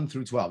grades 1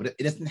 through 12. It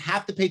doesn't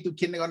have to pay through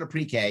kindergarten or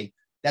pre-K.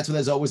 That's why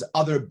there's always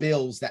other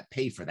bills that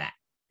pay for that,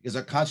 because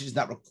our Constitution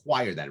does not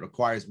require that. It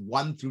requires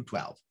 1 through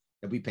 12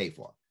 that we pay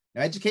for.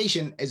 Now,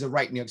 education is a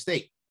right in New York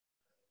State.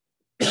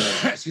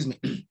 Excuse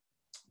me.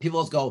 People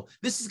always go,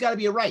 this has got to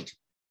be a right.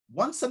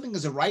 Once something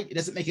is a right, it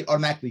doesn't make it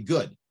automatically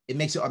good. It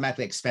makes it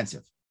automatically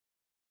expensive.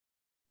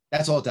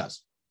 That's all it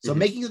does. So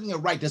making something a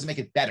right doesn't make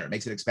it better. It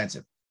makes it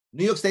expensive.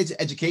 New York State's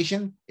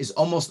education is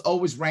almost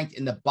always ranked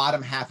in the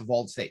bottom half of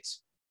all the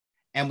states.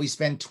 And we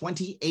spend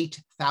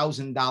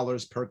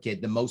 $28,000 per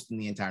kid, the most in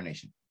the entire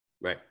nation.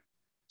 Right.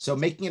 So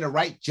making it a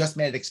right just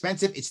made it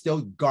expensive. It's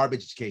still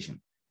garbage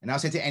education. And I'll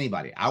say to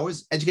anybody, our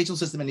educational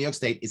system in New York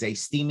State is a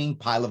steaming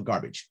pile of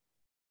garbage.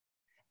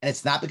 And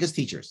it's not because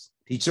teachers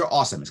are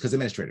awesome. It's because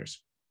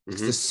administrators.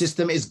 Mm-hmm. The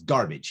system is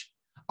garbage.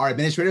 Our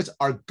administrators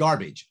are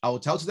garbage. I will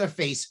tell to their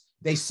face,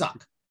 they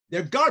suck.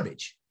 They're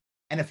garbage.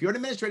 And if you're an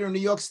administrator in New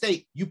York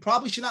State, you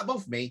probably should not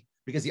vote for me,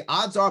 because the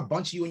odds are a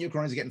bunch of you and your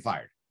cronies are getting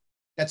fired.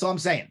 That's all I'm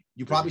saying.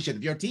 You probably should.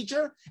 If you're a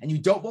teacher and you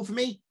don't vote for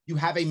me, you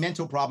have a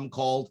mental problem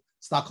called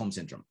Stockholm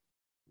Syndrome.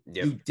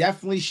 Yep. You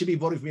definitely should be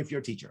voting for me if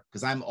you're a teacher,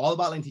 because I'm all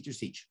about letting teachers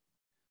teach.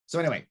 So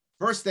anyway,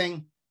 first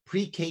thing,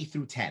 pre-K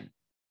through 10.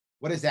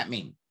 What does that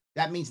mean?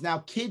 That means now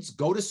kids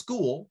go to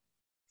school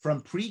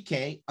from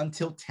pre-K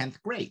until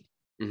 10th grade.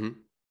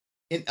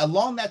 Mm-hmm.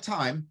 Along that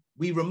time,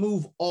 we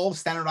remove all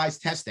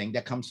standardized testing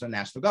that comes from the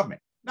national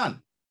government.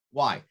 None.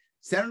 Why?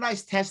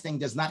 Standardized testing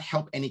does not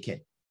help any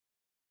kid.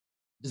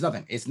 There's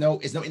nothing. It's no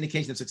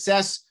indication of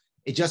success.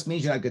 It just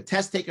means you're not a good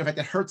test taker. In fact,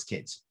 it hurts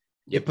kids.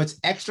 It puts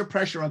extra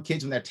pressure on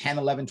kids when they're 10,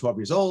 11, 12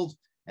 years old.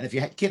 And if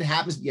your kid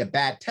happens to be a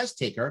bad test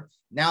taker,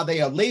 now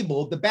they are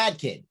labeled the bad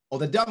kid or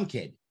the dumb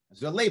kid.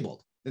 So they're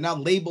labeled. They're now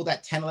labeled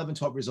at 10, 11,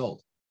 12 years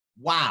old.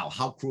 Wow,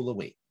 how cruel are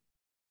we?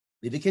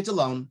 Leave the kids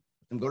alone.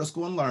 Let them go to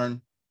school and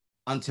learn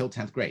until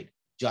 10th grade.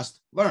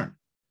 Just learn.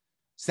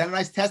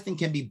 Standardized testing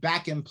can be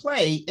back in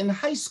play in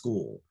high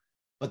school,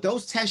 but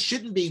those tests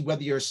shouldn't be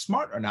whether you're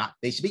smart or not.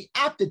 They should be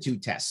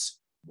aptitude tests.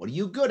 What are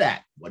you good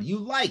at? What do you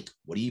like?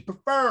 What do you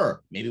prefer?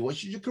 Maybe what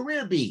should your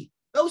career be?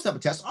 Those type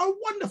of tests are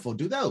wonderful.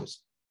 Do those.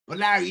 But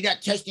Larry, you're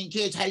not testing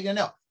kids. How are you going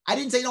to know? I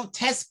didn't say don't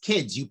test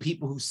kids, you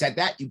people who said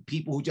that, you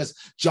people who just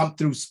jump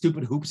through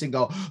stupid hoops and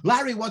go,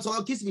 Larry wants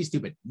all kids to be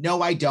stupid.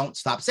 No, I don't.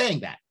 Stop saying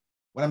that.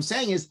 What I'm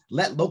saying is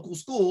let local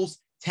schools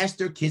test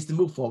their kids to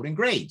move forward in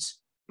grades.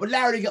 But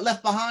Larry, you get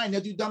left behind.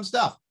 They'll do dumb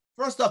stuff.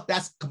 First off,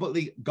 that's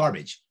completely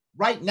garbage.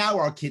 Right now,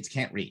 our kids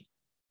can't read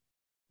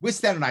with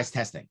standardized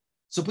testing.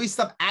 So please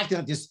stop acting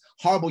like this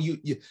horrible,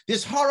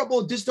 this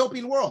horrible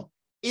dystopian world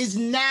is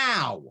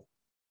now.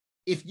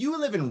 If you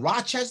live in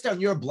Rochester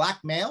and you're a black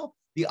male,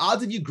 the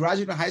odds of you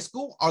graduating high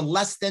school are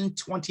less than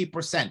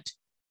 20%.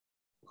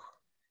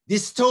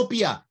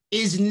 Dystopia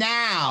is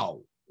now.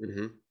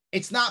 Mm-hmm.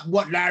 It's not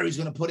what Larry's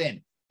going to put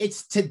in.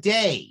 It's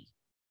today.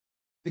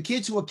 The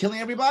kids who are killing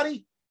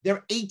everybody,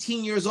 they're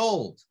 18 years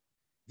old.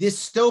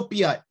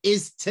 Dystopia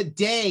is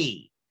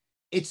today.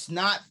 It's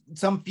not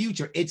some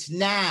future. It's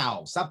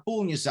now. Stop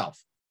fooling yourself.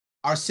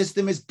 Our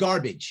system is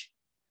garbage.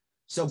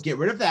 So get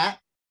rid of that.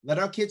 Let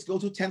our kids go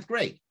to 10th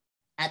grade.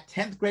 At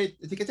 10th grade,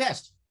 they take a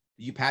test.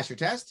 You pass your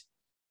test,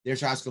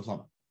 there's your high school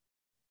diploma.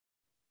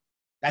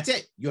 That's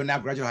it. You're now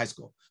graduate high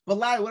school. But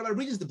Larry, what about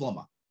Regents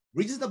diploma?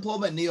 Regents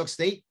diploma in New York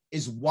State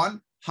is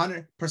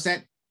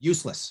 100%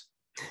 useless.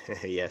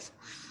 Yes.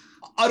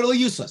 Utterly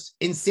useless,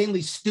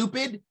 insanely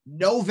stupid,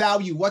 no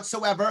value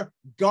whatsoever,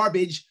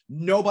 garbage.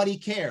 Nobody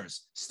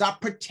cares.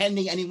 Stop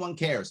pretending anyone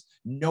cares.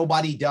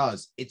 Nobody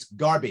does. It's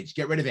garbage.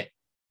 Get rid of it.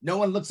 No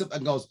one looks up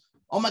and goes,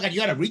 oh my God, you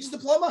got a Regents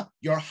diploma?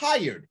 You're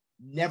hired.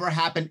 Never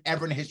happened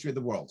ever in the history of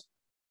the world.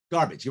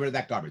 Garbage. Get rid of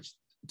that garbage.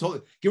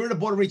 Totally. Get rid of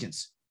Board of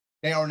Regents.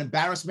 They are an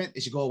embarrassment. They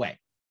should go away.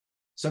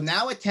 So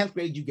now at 10th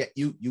grade,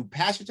 you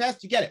pass your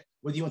test, you get it.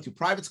 Whether you went to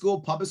private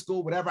school, public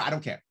school, whatever, I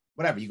don't care.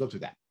 Whatever, you go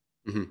through that.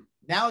 Mm-hmm.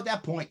 Now at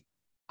that point,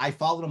 I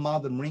followed a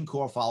model the Marine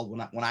Corps followed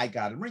when I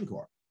got in the Marine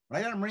Corps. When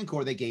I got in the Marine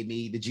Corps, they gave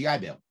me the GI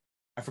Bill.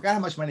 I forgot how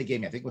much money they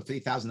gave me. I think it was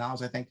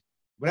 $50,000, I think.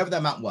 Whatever that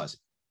amount was.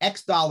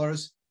 X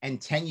dollars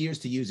and 10 years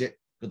to use it.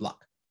 Good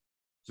luck.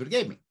 That's what it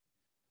gave me.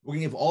 We're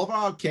going to give all of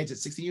our kids at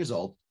 16 years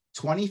old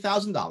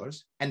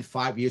 $20,000 and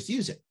 5 years to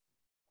use it.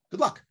 Good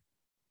luck.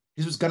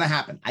 This was going to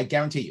happen. I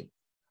guarantee you.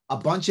 A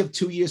bunch of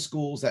 2-year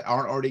schools that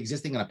aren't already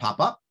existing are going to pop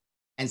up,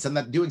 and some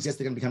that do exist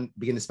are going to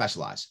begin to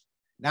specialize.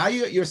 Now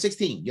you're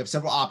 16. You have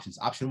several options.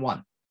 Option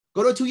 1,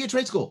 go to a 2-year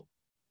trade school.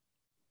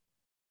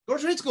 Go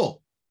to trade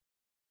school,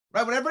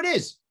 right? Whatever it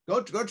is,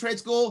 go to trade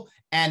school.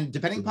 And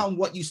depending upon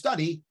what you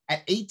study,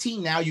 at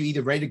 18 now, you're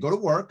either ready to go to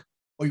work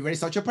or you're ready to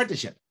start your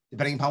apprenticeship,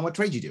 depending upon what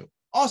trade you do.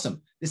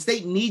 Awesome. The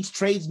state needs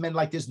tradesmen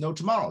like there's no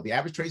tomorrow. The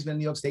average tradesman in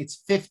New York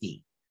State's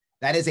 50.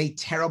 That is a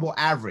terrible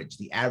average.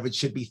 The average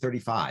should be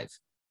 35.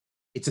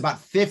 It's about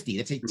 50.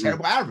 That's a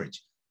terrible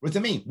average. What does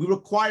it mean? We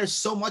require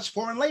so much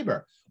foreign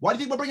labor. Why do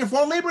you think we're bringing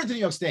foreign labor into New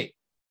York State?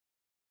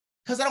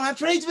 Because I don't have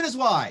tradesmen is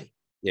why.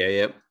 Yeah,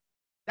 yep.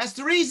 That's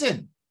the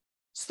reason.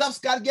 Stuff's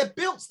got to get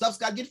built. Stuff's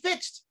got to get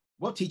fixed.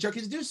 Well, teach our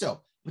kids to do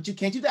so. But you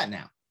can't do that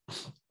now.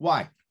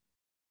 Why?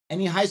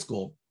 Any high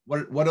school,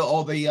 what do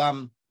all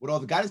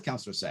the guidance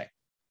counselors say?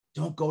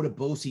 Don't go to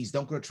BOCES.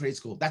 Don't go to trade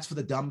school. That's for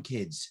the dumb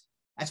kids.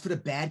 That's for the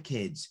bad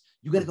kids.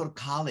 You got to go to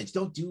college.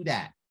 Don't do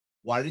that.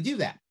 Why do they do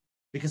that?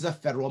 Because of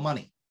federal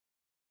money.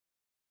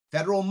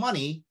 Federal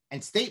money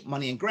and state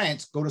money and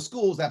grants go to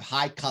schools that have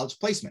high college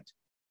placement.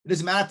 It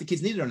doesn't matter if the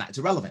kids need it or not. It's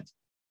irrelevant.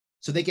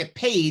 So they get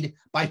paid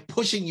by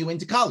pushing you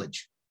into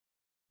college.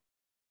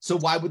 So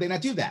why would they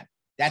not do that?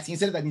 That's the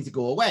incentive that needs to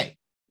go away.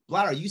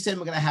 Blatter, you said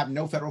we're going to have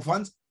no federal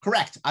funds?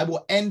 Correct. I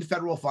will end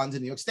federal funds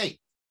in New York State.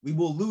 We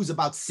will lose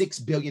about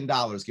 $6 billion,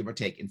 give or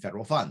take, in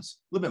federal funds.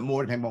 A little bit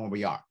more depending on where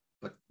we are.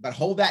 But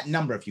hold that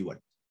number if you would.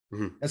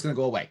 That's going to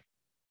go away.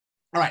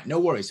 All right, no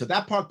worries. So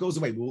that part goes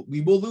away.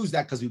 We will lose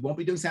that because we won't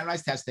be doing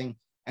standardized testing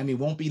and we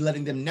won't be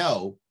letting them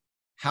know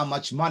how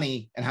much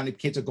money and how many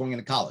kids are going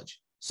into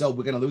college. So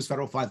we're going to lose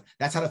federal funds.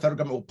 That's how the federal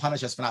government will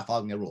punish us for not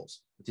following their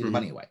rules. We'll take the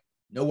money away.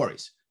 No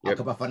worries. I'll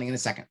talk about funding in a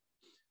second.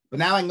 But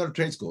now I can go to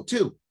trade school.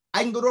 2,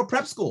 I can go to a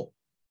prep school.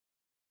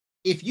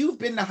 If you've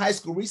been to high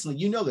school recently,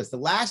 you know this. The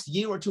last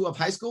year or 2 of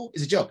high school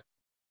is a joke.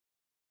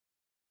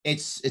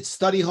 It's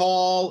study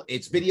hall,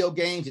 it's video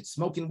games, it's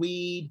smoking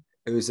weed.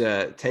 It was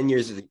 10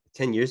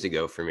 years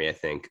ago for me, I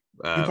think.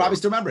 You probably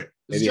still remember it.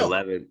 Maybe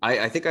 11.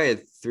 I think I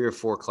had 3 or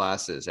 4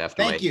 classes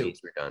after my days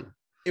were done.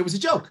 It was a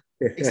joke.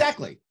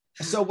 Exactly.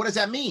 So what does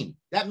that mean?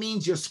 That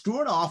means you're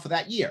screwing off for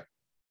that year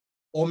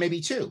or maybe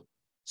 2.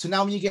 So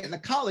now when you get into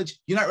college,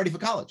 you're not ready for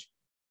college.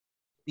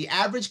 The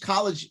average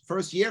college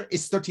first year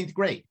is 13th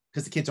grade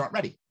because the kids aren't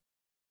ready.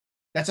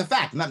 That's a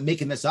fact. I'm not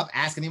making this up.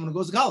 Ask anyone who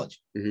goes to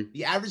college.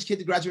 The average kid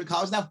to graduate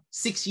college now,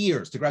 6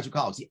 years to graduate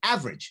college. The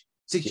average,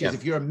 6 years.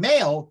 If you're a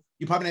male,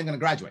 you're probably not going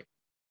to graduate.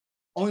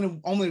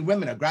 Only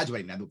women are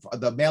graduating now.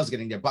 The males are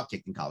getting their butt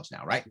kicked in college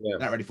now, right? They're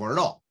not ready for it at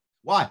all.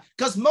 Why?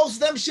 Because most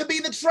of them should be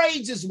in the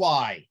trades is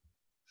why.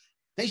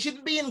 They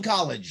shouldn't be in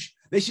college.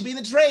 They should be in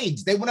the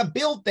trades. They want to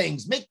build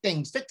things, make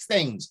things, fix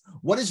things.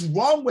 What is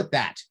wrong with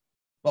that?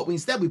 But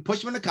instead, we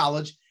push them into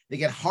college. They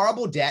get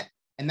horrible debt.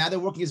 And now they're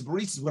working as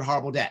baristas with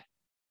horrible debt.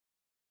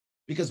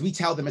 Because we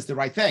tell them it's the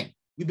right thing.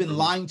 We've been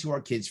lying to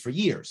our kids for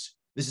years.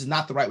 This is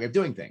not the right way of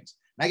doing things.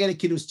 And I got a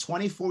kid who's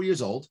 24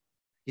 years old.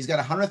 He's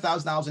got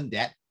 $100,000 in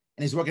debt,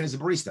 and he's working as a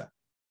barista.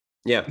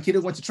 Yeah. The kid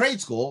who went to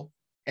trade school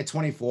at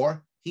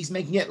 24, he's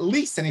making at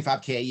least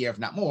 $75K a year, if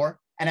not more,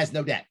 and has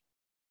no debt.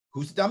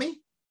 Who's the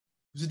dummy?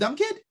 Who's the dumb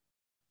kid?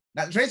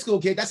 Not the trade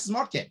school kid. That's the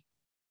smart kid.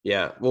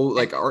 Yeah. Well,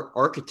 like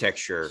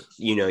architecture,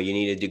 you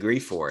need a degree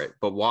for it.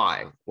 But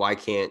why? Why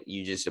can't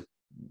you just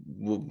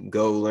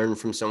go learn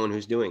from someone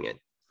who's doing it?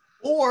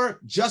 Or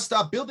just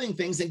stop building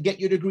things and get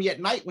your degree at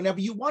night whenever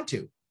you want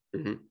to.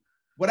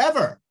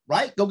 Whatever,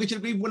 right? Go get your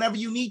degree whenever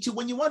you need to,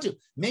 when you want to.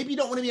 Maybe you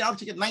don't want to be an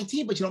architect at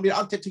 19, but you don't be an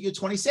architect till you're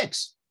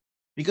 26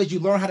 because you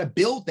learn how to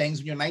build things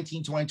when you're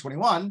 19, 20,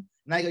 21.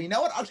 And I go, you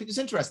know what? Architect is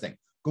interesting.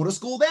 Go to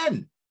school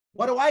then.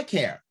 What do I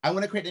care? I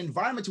want to create an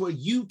environment where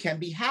you can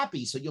be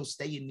happy so you'll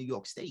stay in New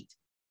York State.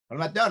 But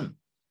I'm not done.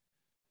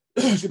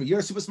 You're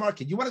a super smart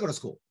kid. You want to go to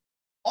school.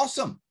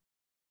 Awesome.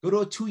 Go to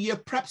a 2-year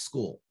prep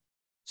school.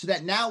 So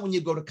that now when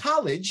you go to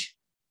college,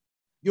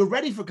 you're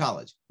ready for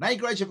college. Now you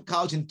graduate from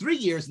college in 3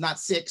 years, not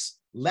 6,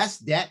 less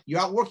debt.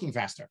 You're out working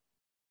faster.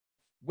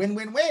 Win,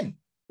 win, win.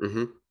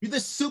 You're the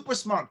super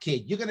smart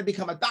kid. You're going to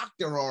become a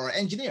doctor or an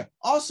engineer.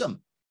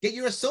 Awesome. Get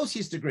your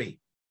associate's degree.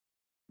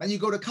 Then you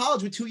go to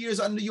college with 2 years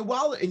under your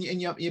wallet in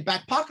your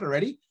back pocket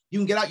already. You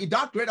can get out your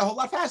doctorate a whole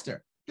lot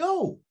faster.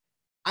 Go.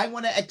 I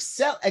want to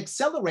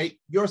accelerate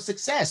your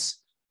success.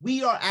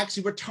 We are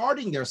actually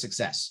retarding their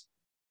success.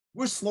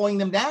 We're slowing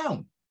them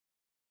down.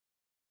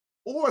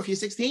 Or if you're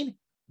 16,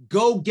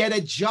 go get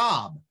a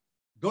job.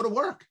 Go to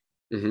work.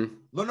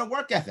 Learn a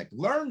work ethic.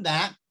 Learn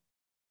that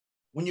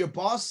when your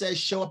boss says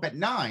show up at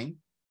 9,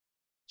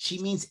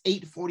 she means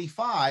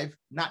 8:45,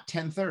 not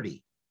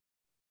 10:30.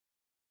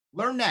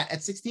 Learn that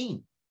at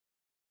 16.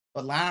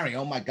 But Larry,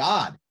 oh my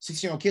God,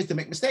 16-year-old kids to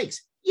make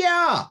mistakes.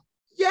 Yeah,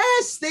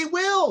 yes, they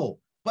will.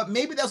 But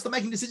maybe they'll start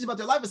making decisions about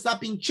their life and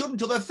stop being children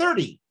until they're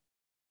 30.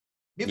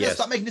 Maybe they'll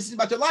start making decisions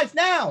about their life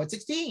now at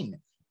 16.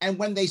 And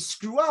when they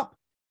screw up,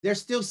 they're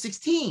still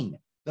 16.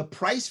 The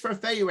price for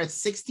failure at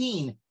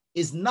 16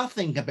 is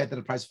nothing compared to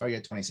the price for failure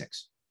at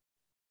 26.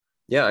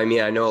 Yeah, I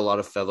mean, I know a lot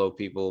of fellow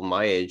people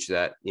my age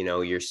that,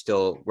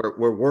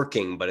 we're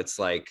working, but it's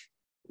like,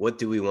 what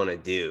do we want to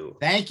do?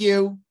 Thank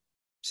you.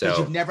 So because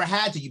you've never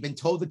had to. You've been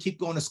told to keep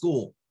going to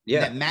school. Yeah,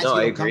 that magic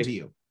will come to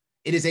you.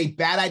 It is a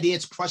bad idea.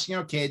 It's crushing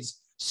our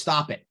kids.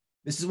 Stop it.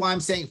 This is why I'm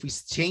saying if we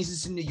change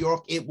this in New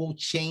York, it will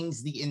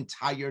change the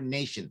entire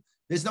nation.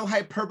 There's no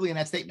hyperbole in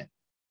that statement.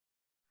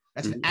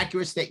 That's an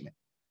accurate statement.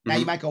 Now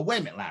you might go,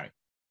 wait a minute, Larry.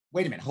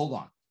 Wait a minute. Hold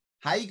on.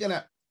 How are you going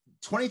to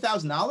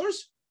 $20,000?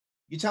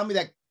 You tell me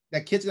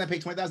that kid's going to pay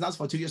 $20,000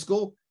 for a 2-year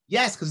school?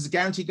 Yes, because it's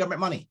guaranteed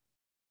government money.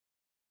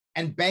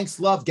 And banks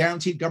love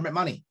guaranteed government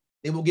money.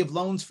 They will give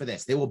loans for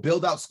this. They will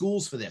build out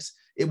schools for this.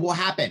 It will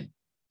happen.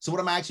 So what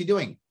am I actually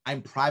doing?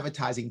 I'm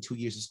privatizing 2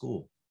 years of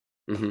school.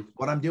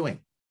 What I'm doing.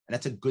 And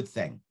that's a good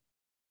thing.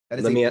 That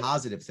is a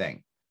positive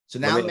thing. So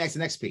now let me ask the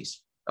next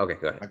piece. Okay,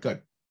 go ahead.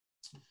 Good.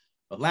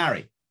 But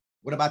Larry,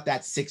 what about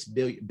that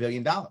 $6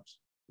 billion?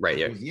 Right,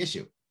 yeah. Here's the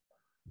issue.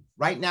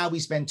 Right now, we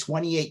spend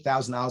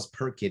 $28,000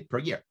 per kid per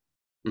year.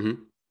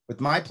 With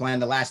my plan,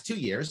 the last 2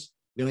 years,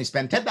 we only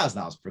spend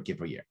 $10,000 per kid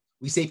per year.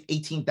 We save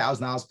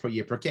 $18,000 per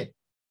year per kid.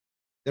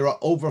 There are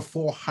over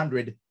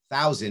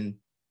 400,000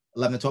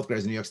 11th and 12th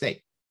graders in New York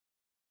State.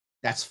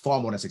 That's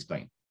far more than $6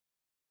 billion.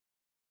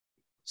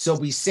 So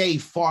we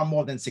save far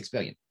more than $6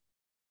 billion.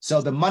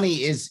 So the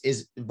money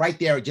is right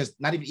there, just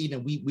not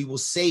even, we will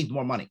save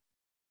more money.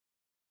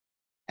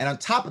 And on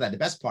top of that, the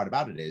best part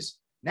about it is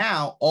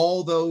now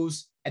all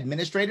those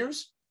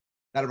administrators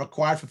that are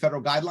required for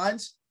federal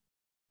guidelines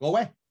go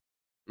away.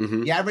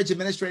 The average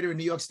administrator in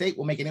New York State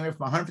will make anywhere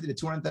from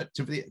 $150,000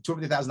 to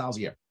 $250,000 a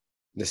year.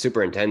 The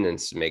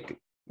superintendents make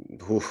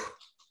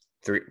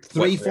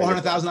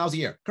 $400,000 a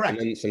year. Correct.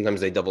 And then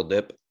sometimes they double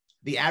dip.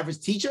 The average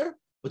teacher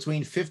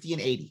between 50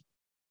 and 80.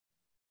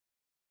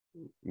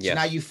 Yeah. So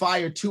now you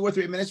fire 2 or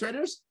 3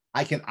 administrators.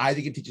 I can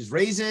either give teachers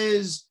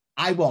raises.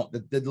 I won't.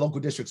 The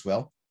local districts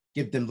will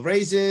give them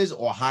raises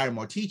or hire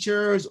more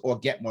teachers or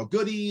get more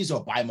goodies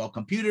or buy more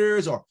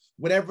computers or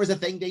whatever is the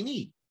thing they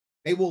need.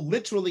 They will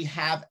literally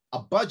have a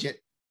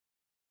budget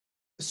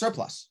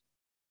surplus.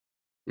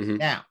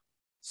 Now,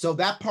 so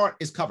that part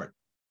is covered.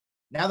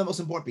 Now, the most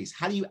important piece,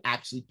 how do you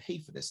actually pay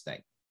for this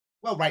thing?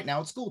 Well, right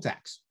now it's school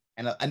tax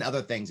and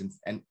other things,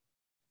 and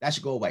that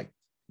should go away.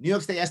 New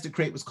York State has to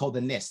create what's called the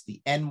NIST,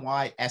 the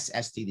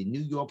NYSST, the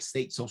New York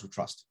State Social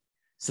Trust,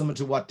 similar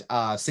to what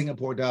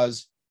Singapore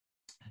does,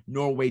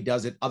 Norway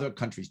does it, other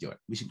countries do it.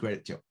 We should create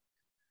it too.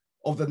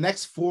 Over the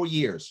next 4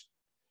 years,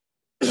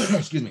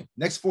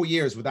 next 4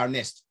 years with our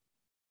NIST,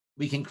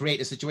 we can create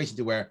a situation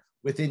to where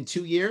within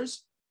 2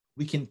 years,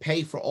 we can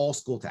pay for all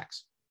school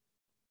tax.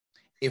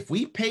 If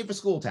we pay for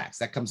school tax,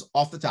 that comes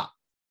off the top,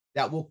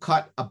 that will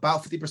cut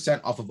about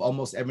 50% off of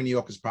almost every New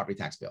Yorker's property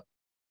tax bill.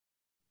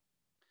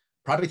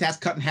 Property tax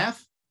cut in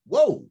half.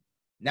 Whoa.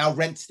 Now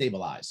rent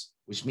stabilize,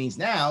 which means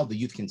now the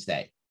youth can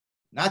stay.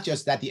 Not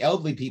just that, the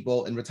elderly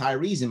people and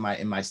retirees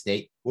in my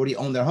state who already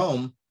own their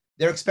home,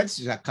 their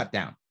expenses got cut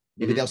down.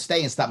 Maybe they'll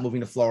stay and stop moving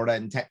to Florida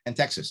and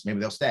Texas. Maybe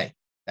they'll stay.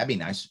 That'd be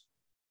nice.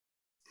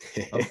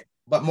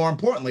 But more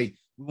importantly,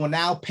 we will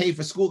now pay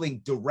for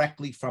schooling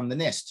directly from the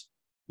NIST.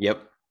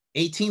 Yep.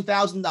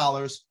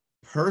 $18,000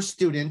 per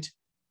student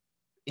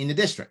in the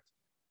district,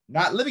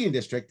 not living in the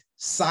district,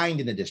 signed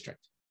in the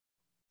district.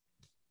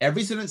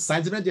 Every student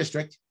signs in a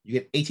district, you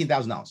get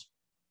 $18,000.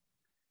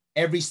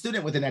 Every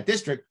student within that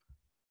district,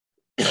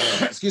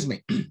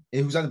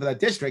 who's under that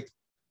district,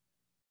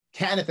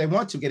 can, if they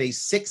want to, get a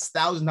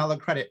 $6,000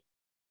 credit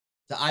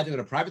to either go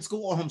to private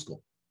school or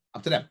homeschool.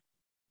 Up to them.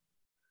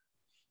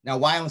 Now,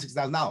 why only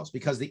 $6,000?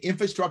 Because the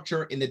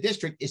infrastructure in the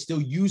district is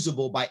still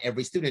usable by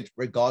every student,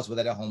 regardless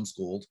whether they're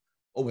homeschooled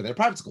or whether they're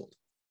private schooled.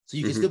 So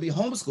you can still be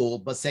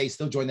homeschooled, but say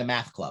still join the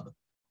math club,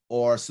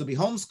 or still be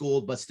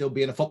homeschooled, but still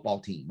be in a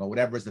football team, or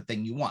whatever is the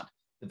thing you want.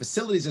 The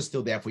facilities are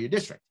still there for your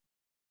district.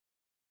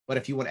 But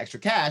if you want extra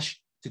cash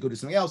to go do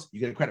something else, you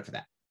get a credit for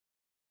that.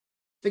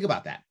 Think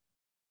about that.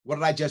 What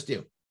did I just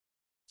do?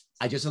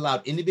 I just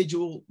allowed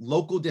individual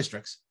local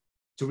districts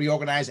to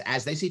reorganize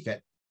as they see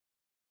fit.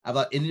 I've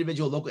allowed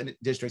individual local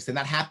districts to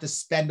not have to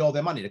spend all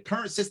their money. The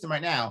current system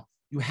right now,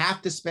 you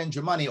have to spend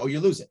your money or you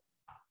lose it.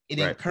 It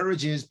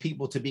encourages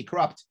people to be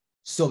corrupt,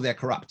 so they're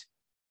corrupt.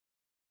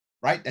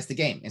 Right? That's the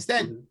game.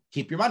 Instead,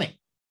 keep your money.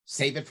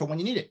 Save it for when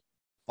you need it.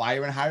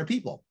 Fire and hire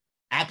people.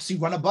 Actually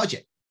run a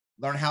budget.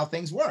 Learn how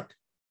things work.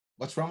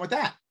 What's wrong with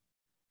that?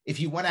 If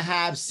you want to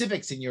have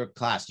civics in your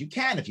class, you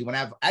can. If you want to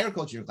have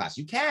agriculture in your class,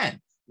 you can.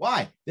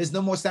 Why? There's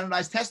no more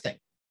standardized testing.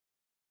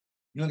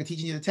 You're not going to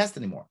teach you to test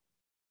anymore.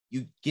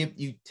 You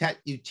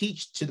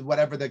teach to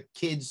whatever the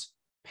kids'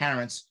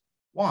 parents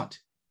want,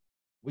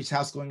 which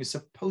how schooling is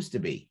supposed to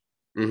be.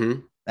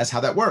 That's how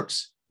that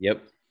works.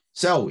 Yep.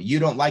 So you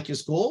don't like your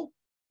school?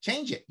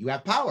 Change it. You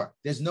have power.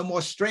 There's no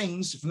more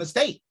strings from the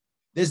state.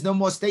 There's no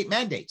more state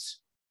mandates.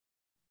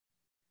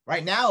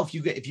 Right now, if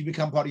you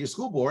become part of your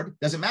school board,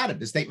 doesn't matter.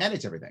 The state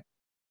mandates everything.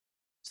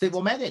 State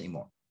won't mandate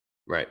anymore.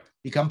 Right.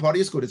 Become part of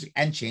your school district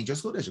and change your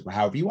school district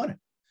however you want it.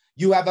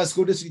 You have a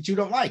school district you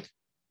don't like.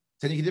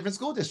 Send you a different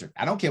school district.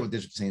 I don't care what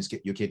district sends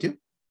your kid to.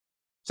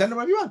 Send them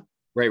wherever you want.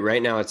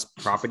 Right now, it's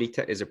property.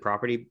 Is it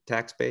property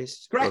tax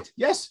based? Correct.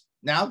 Yes.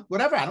 Now,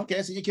 whatever. I don't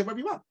care. Send your kid wherever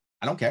you want.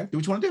 I don't care. Do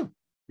what you want to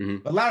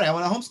do. But Larry, I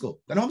want to homeschool.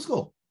 Then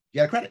homeschool.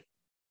 You got a credit.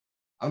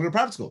 I'm going to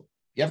private school.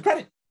 You have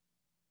credit.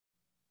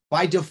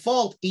 By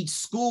default, each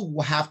school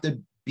will have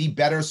to be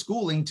better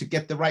schooling to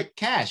get the right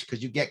cash,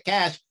 because you get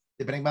cash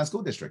depending on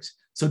school districts.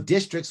 So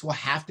districts will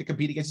have to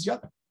compete against each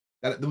other.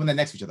 When they're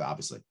next to each other,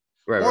 obviously.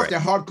 Or if they're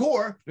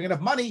hardcore, bring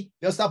enough money,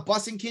 they'll stop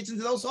busing kids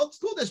into those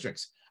school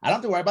districts. I don't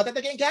have to worry about that.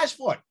 They're getting cash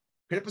for it.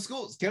 Pay up for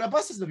schools, get up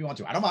bus system if you want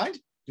to. I don't mind.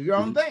 Do your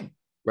own thing.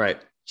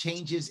 Right.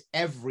 Changes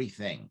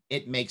everything.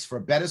 It makes for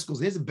better schools.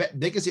 Here's the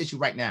biggest issue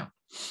right now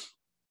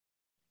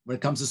when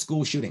it comes to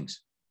school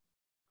shootings.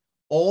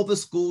 All the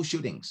school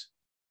shootings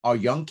are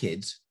young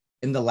kids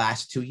in the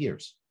last 2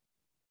 years.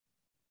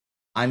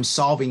 I'm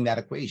solving that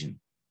equation.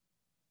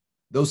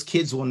 Those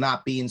kids will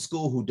not be in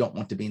school who don't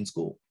want to be in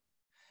school.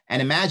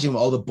 And imagine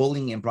all the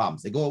bullying and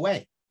problems. They go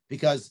away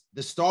because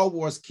the Star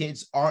Wars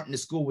kids aren't in the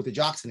school with the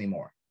jocks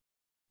anymore.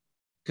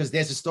 Because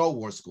there's a Star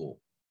Wars school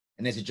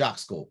and there's a jock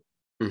school.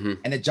 Mm-hmm.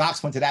 And the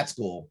jocks went to that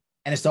school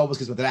and the Star Wars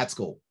kids went to that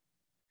school.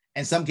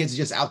 And some kids are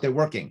just out there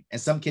working.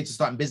 And some kids are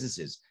starting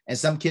businesses. And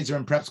some kids are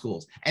in prep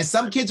schools. And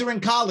some kids are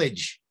in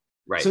college.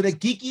 Right. So the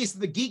geekiest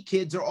of the geek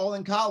kids are all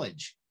in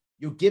college.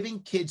 You're giving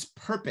kids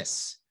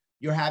purpose.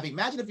 You're having,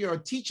 imagine if you're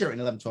a teacher in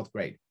 11th, 12th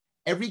grade.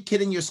 Every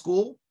kid in your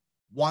school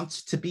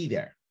wants to be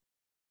there.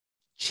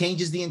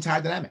 Changes the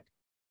entire dynamic.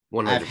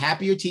 100%. I have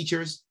happier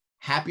teachers,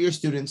 happier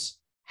students,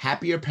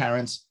 happier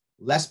parents,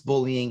 less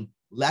bullying,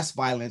 less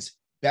violence,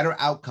 better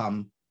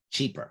outcome,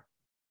 cheaper.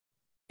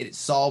 It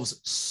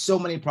solves so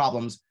many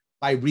problems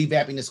by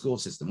revamping the school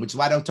system, which is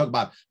why I don't talk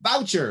about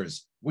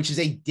vouchers, which is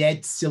a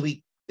dead,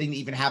 silly thing to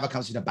even have a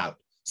conversation about.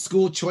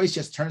 School choice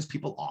just turns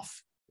people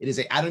off. It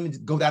is I don't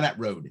even go down that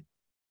road.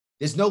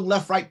 There's no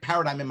left-right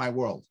paradigm in my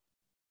world.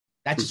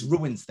 That just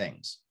ruins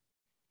things.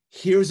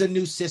 Here's a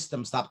new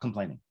system. Stop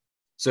complaining.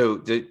 So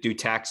do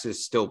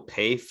taxes still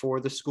pay for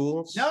the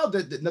schools? No,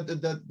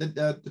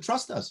 the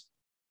trust does.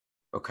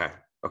 Okay.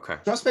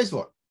 Trust pays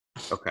for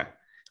it. Okay.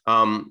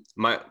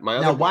 My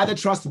other now, why the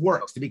trust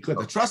works, to be clear,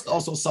 the trust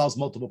also solves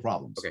multiple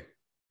problems. Okay.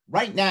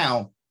 Right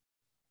now,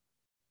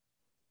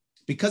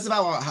 because of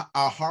how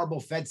our horrible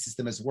Fed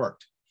system has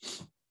worked,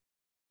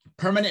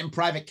 permanent and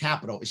private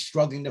capital is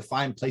struggling to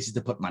find places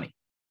to put money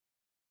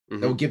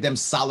that will give them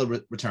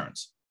solid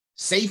returns,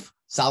 safe,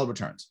 solid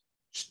returns,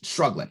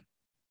 struggling.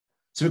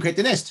 So we create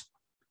the NIST.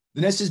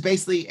 The NIST is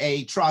basically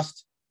a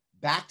trust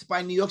backed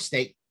by New York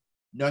State,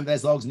 knowing that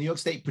as long as New York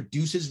State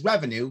produces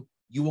revenue,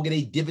 you will get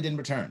a dividend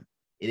return.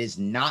 It is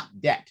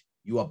not debt.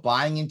 You are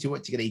buying into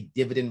it to get a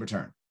dividend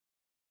return.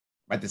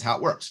 Right? That's how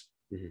it works.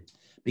 Mm-hmm.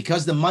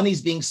 Because the money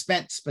is being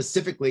spent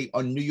specifically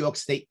on New York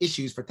State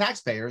issues for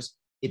taxpayers,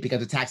 it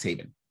becomes a tax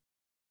haven.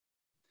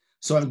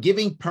 So I'm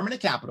giving permanent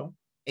capital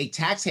a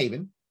tax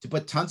haven to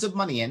put tons of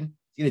money in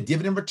to get a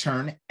dividend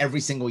return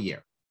every single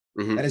year.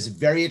 Mm-hmm. That is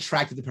very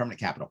attractive to permanent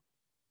capital.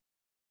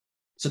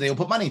 So they will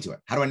put money into it.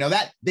 How do I know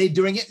that? They're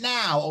doing it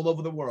now all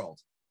over the world.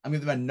 I'm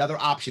giving them another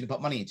option to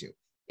put money into.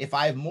 If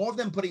I have more of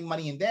them putting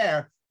money in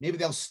there, maybe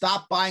they'll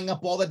stop buying up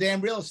all the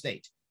damn real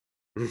estate.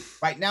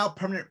 Right now,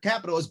 permanent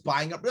capital is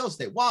buying up real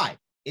estate. Why?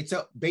 It's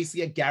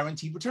basically a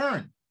guaranteed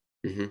return.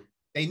 Mm-hmm.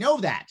 They know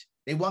that.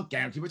 They want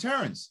guaranteed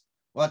returns.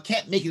 Well, I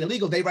can't make it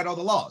illegal. They write all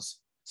the laws.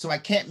 So I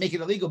can't make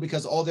it illegal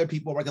because all their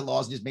people write the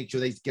laws and just make sure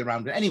they get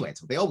around it anyway.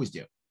 It's what they always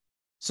do.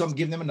 So I'm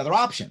giving them another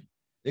option.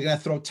 They're going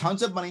to throw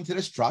tons of money into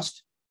this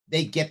trust.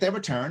 They get their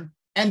return,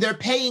 and they're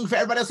paying for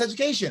everybody else's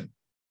education.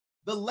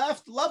 The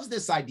left loves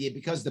this idea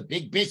because the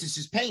big business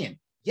is paying.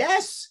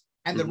 Yes.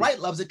 And the right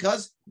loves it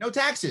because no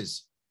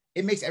taxes.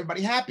 It makes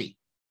everybody happy.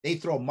 They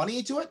throw money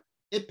into it.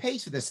 It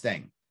pays for this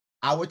thing.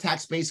 Our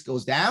tax base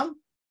goes down.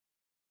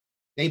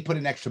 They put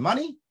in extra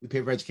money. We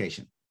pay for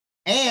education.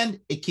 And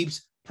it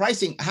keeps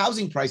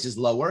housing prices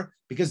lower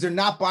because they're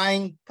not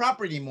buying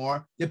property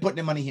anymore. They're putting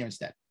their money here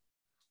instead.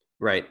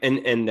 Right.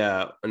 And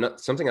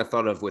something I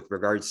thought of with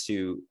regards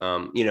to,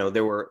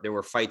 there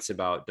were fights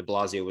about de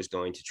Blasio was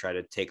going to try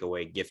to take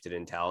away gifted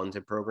and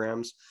talented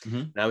programs. Mm-hmm.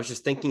 And I was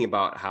just thinking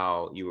about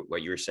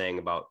what you were saying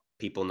about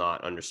people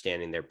not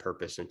understanding their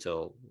purpose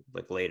until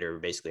like later,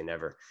 basically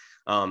never.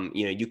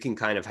 You can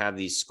kind of have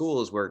these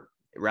schools where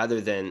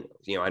rather than,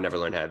 I never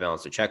learned how to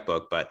balance a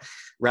checkbook, but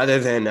rather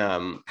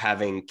than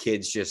having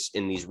kids just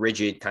in these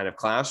rigid kind of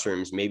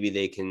classrooms, maybe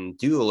they can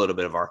do a little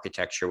bit of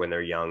architecture when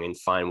they're young and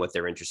find what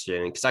they're interested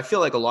in. Because I feel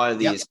like a lot of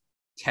these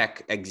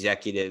tech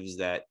executives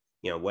that,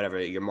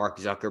 whatever, your Mark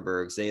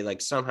Zuckerbergs, they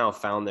like somehow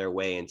found their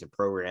way into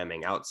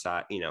programming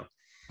outside, 100%.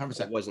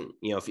 It wasn't,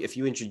 if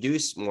you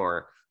introduce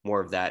more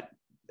of that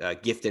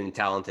gifted and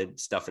talented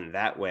stuff in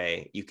that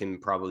way, you can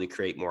probably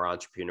create more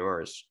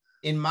entrepreneurs.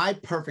 In my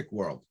perfect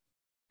world,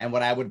 and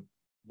what I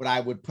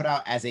would put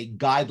out as a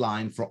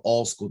guideline for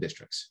all school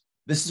districts.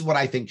 This is what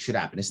I think should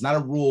happen. It's not a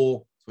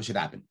rule. It's what should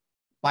happen.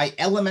 By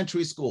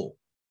elementary school,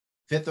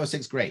 5th or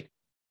 6th grade,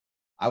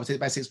 I would say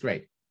by 6th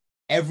grade,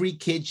 every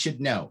kid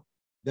should know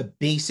the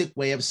basic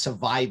way of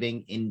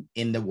surviving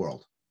in the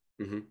world.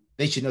 Mm-hmm.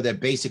 They should know their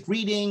basic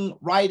reading,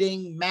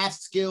 writing, math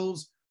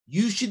skills.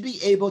 You should be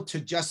able to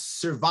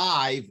just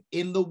survive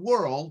in the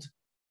world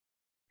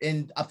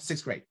in up to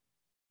 6th grade,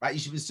 right? You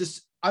should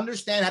just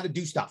understand how to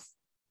do stuff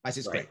by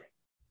 6th grade.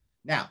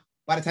 Now,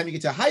 by the time you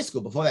get to high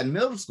school, before that in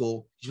middle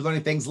school, you should be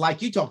learning things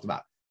like you talked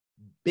about.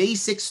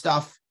 Basic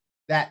stuff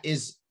that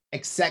is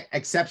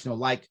exceptional,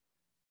 like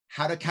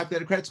how to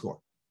calculate a credit score.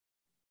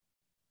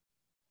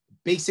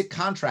 Basic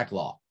contract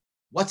law.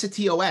 What's a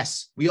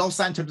TOS? We all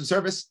sign terms of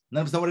service.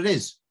 None of us know what it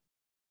is,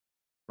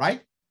 right?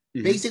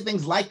 Mm-hmm. Basic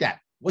things like that.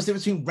 What's the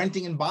difference between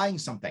renting and buying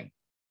something?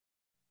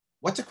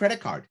 What's a credit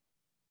card?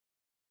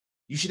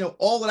 You should know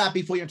all of that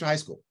before you enter high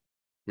school.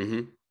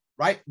 Mm-hmm.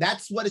 Right?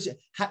 That's what it's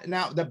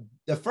now.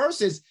 The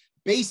first is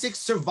basic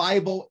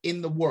survival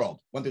in the world,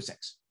 1 through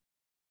 6.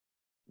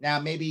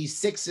 Now, maybe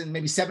 6 and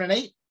maybe 7 and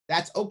 8.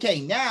 That's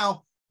okay.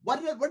 Now,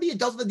 what are the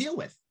adults to deal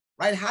with?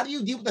 Right? How do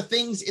you deal with the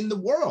things in the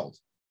world?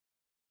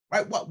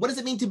 Right? What does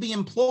it mean to be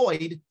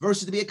employed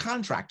versus to be a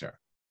contractor?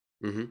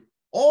 Mm-hmm.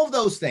 All of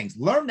those things.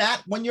 Learn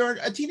that when you're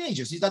a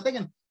teenager. So you start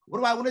thinking, what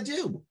do I want to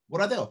do? What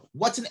do I do?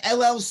 What's an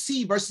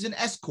LLC versus an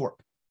S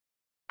Corp?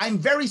 I'm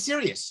very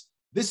serious.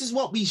 This is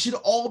what we should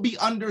all be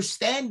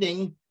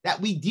understanding that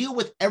we deal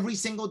with every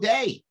single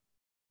day.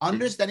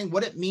 Understanding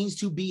what it means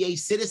to be a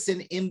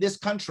citizen in this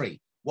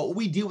country. What will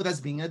we deal with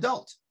as being an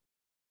adult?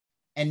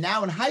 And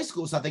now in high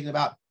school, start thinking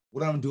about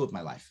what I'm going to do with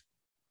my life.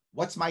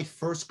 What's my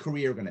first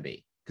career going to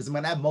be? Because I'm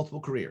going to have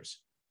multiple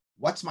careers.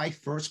 What's my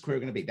first career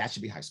going to be? That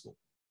should be high school.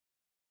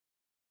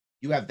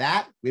 You have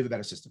that, we have a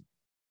better system.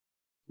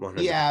 100%.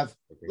 We have,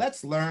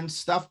 let's learn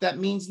stuff that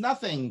means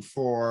nothing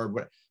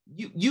for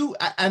you.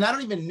 And I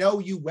don't even know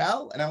you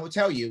well. And I will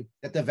tell you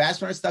that the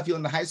vast majority of stuff you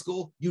learned in high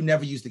school, you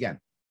never used again.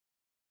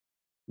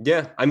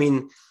 Yeah. I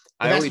mean,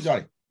 you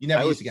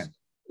never used again.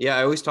 Yeah.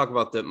 I always talk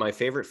about my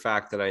favorite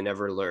fact that I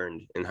never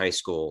learned in high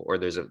school, or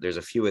there's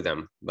a few of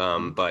them.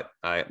 But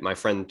my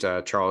friend,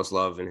 Charles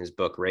Love, in his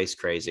book, Race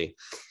Crazy,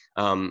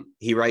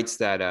 he writes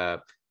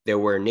that, there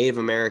were the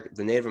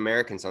Native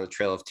Americans on the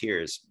Trail of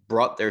Tears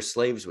brought their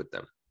slaves with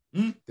them.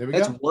 There we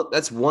go.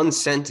 That's one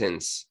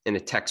sentence in a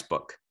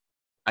textbook.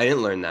 I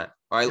didn't learn that.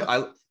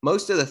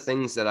 Most of the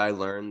things that I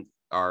learned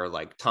are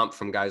like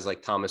from guys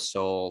like Thomas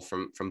Sowell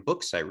from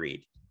books I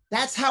read.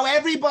 That's how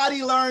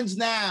everybody learns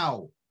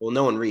now. Well,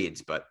 no one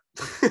reads, but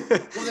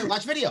well, they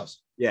watch videos.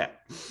 Yeah.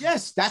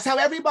 Yes, that's how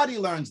everybody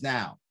learns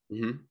now.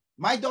 Mm-hmm.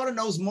 My daughter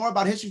knows more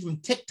about history from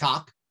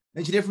TikTok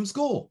than she did from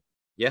school.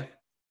 Yeah.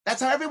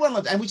 That's how everyone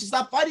lives. And we should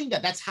stop fighting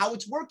that. That's how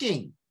it's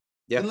working.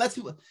 Yeah.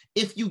 And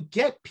if you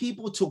get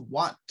people to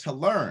want to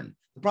learn,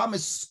 the problem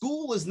is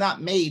school is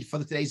not made for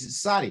today's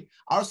society.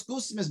 Our school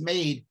system is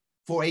made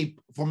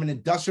from an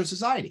industrial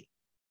society,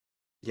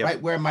 right?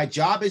 Where my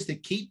job is to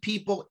keep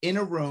people in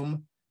a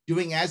room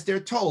doing as they're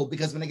told,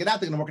 because when they get out,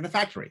 they're going to work in a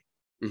factory.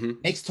 Mm-hmm.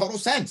 Makes total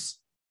sense,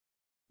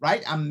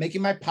 right? I'm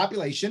making my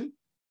population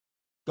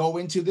go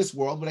into this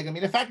world where they're going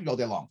to be in a factory all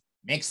day long.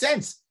 Makes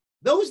sense.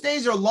 Those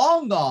days are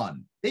long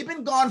gone. They've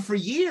been gone for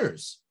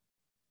years,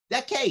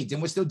 decades,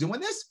 and we're still doing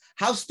this?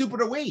 How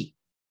stupid are we?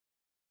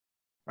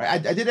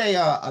 Right? I did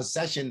a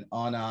session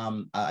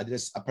on, I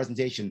did a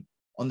presentation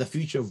on the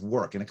future of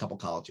work in a couple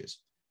colleges.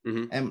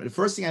 Mm-hmm. And the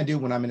first thing I do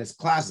when I'm in this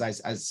class,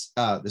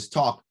 this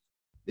talk,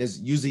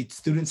 there's usually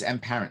students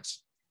and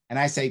parents. And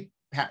I say,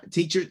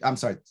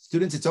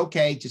 students, it's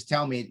okay. Just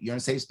tell me, you're in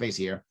a safe space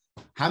here.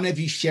 How many of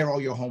you share all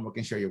your homework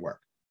and share your work?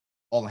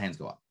 All the hands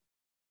go up.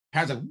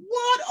 Parents are like,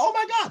 what? Oh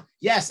my God.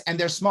 Yes. And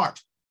they're smart,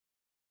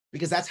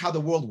 because that's how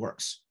the world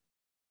works.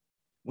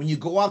 When you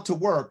go out to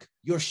work,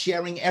 you're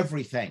sharing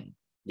everything.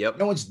 Yep.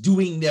 No one's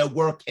doing their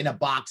work in a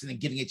box and then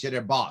giving it to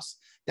their boss.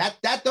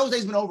 Those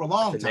days have been over a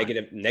long time.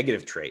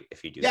 Negative trait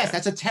if you do that. Yes,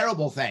 that's a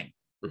terrible thing.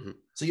 Mm-hmm.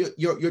 So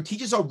your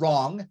teachers are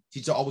wrong.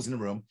 Teachers are always in the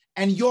room,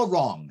 and you're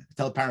wrong.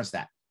 Tell the parents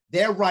that.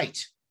 They're right.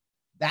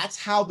 That's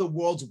how the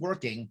world's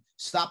working.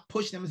 Stop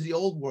pushing them into the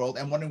old world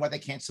and wondering why they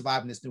can't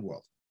survive in this new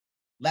world.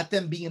 Let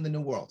them be in the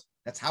new world.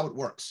 That's how it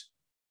works.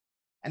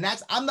 And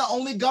I'm the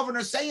only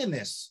governor saying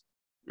this,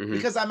 mm-hmm.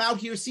 because I'm out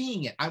here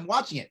seeing it. I'm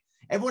watching it.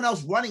 Everyone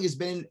else running has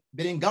been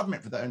in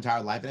government for their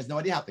entire life and has no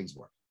idea how things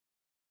work.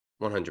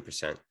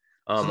 100%.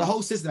 So the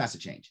whole system has to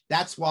change.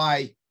 That's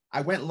why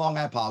I went long.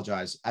 I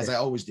apologize, as I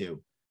always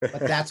do, but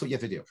that's what you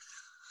have to do.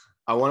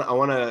 I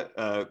want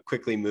to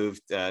quickly move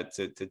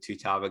to two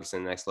topics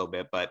in the next little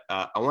bit, but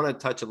I want to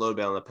touch a little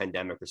bit on the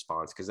pandemic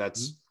response, because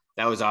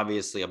that was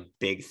obviously a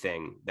big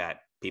thing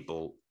that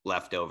people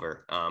left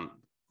over.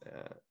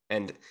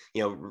 And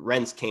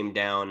rents came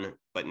down,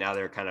 but now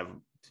they're kind of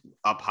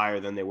up higher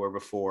than they were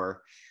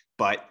before.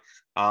 But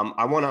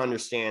I want to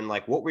understand,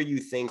 like, what were you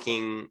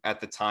thinking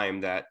at the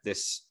time that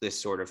this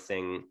sort of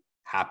thing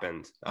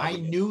happened? I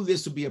knew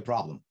this would be a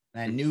problem,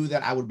 and I knew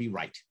that I would be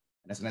right.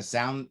 And that's going to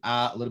sound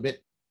a little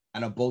bit, I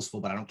know, boastful,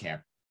 but I don't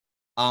care.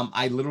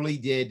 I literally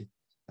did,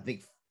 I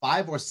think,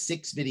 5 or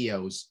 6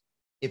 videos.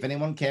 If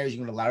anyone cares, you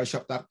can go to Larry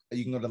Sharp.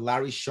 You can go to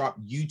Larry Sharp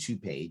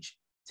YouTube page.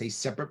 It's a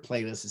separate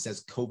playlist. It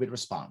says COVID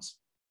response.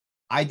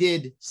 I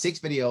did 6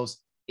 videos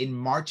in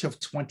March of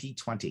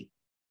 2020,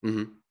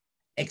 mm-hmm.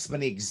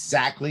 explaining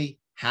exactly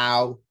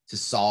how to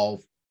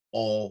solve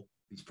all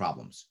these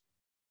problems.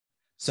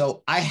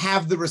 So I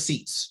have the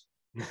receipts.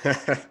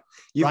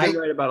 You've been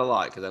right about a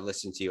lot, because I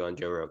listened to you on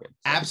Joe Rogan. So.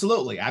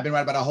 Absolutely. I've been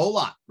right about a whole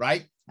lot,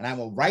 right?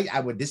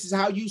 And this is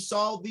how you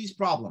solve these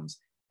problems.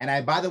 And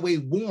I, by the way,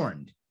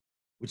 warned,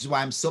 which is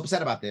why I'm so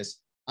upset about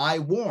this. I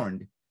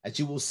warned that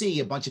you will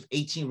see a bunch of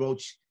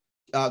 18-year-olds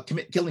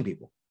killing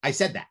people. I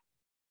said that.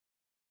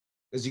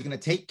 Because you're going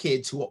to take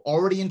kids who are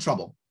already in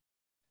trouble,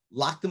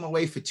 lock them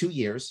away for 2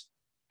 years,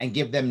 and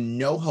give them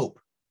no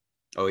hope.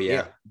 Oh,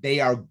 yeah. They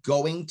are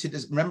going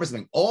to remember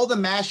something. All the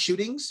mass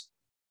shootings,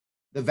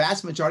 the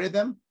vast majority of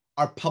them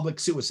are public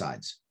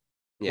suicides.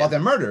 While they're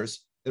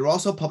murders, they're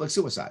also public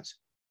suicides.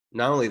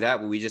 Not only that,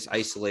 but we just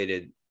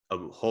isolated a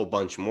whole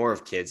bunch more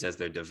of kids as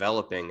they're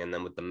developing, and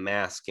then with the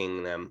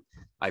masking them,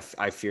 I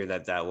fear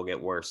that will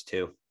get worse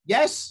too.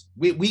 Yes,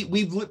 this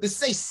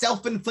is a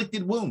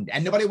self-inflicted wound,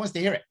 and nobody wants to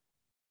hear it.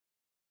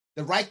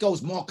 The right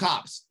goes more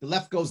cops, the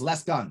left goes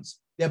less guns.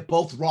 They're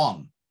both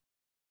wrong.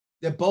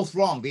 They're both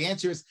wrong. The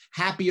answer is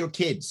happier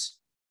kids.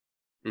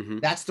 Mm-hmm.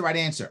 That's the right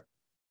answer.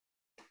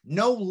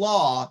 No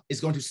law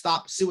is going to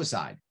stop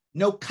suicide.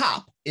 No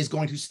cop is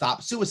going to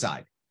stop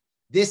suicide.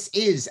 This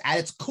is, at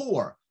its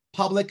core,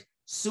 public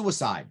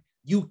suicide.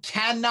 You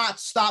cannot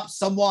stop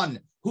someone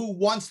who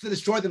wants to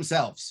destroy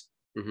themselves.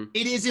 Mm-hmm.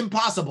 It is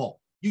impossible.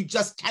 You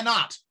just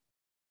cannot.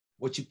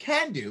 What you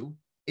can do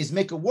is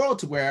make a world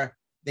to where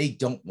they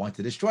don't want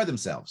to destroy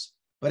themselves.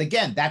 But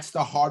again, that's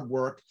the hard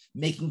work,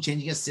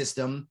 changing a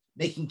system,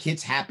 making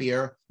kids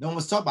happier. No one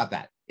wants to talk about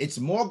that.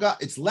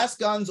 It's less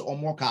guns or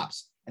more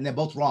cops, and they're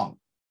both wrong.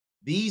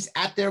 These,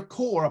 at their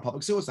core, are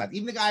public suicide.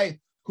 Even the guy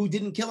who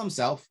didn't kill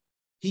himself,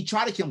 he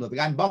tried to kill himself. The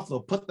guy in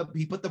Buffalo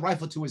he put the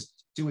rifle to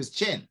his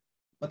chin,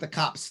 but the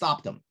cops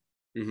stopped him.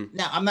 Mm-hmm.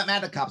 Now, I'm not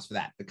mad at the cops for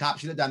that. The cops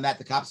should have done that.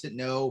 The cops didn't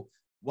know.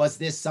 Was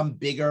this some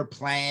bigger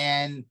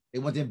plan? They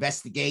wanted to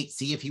investigate,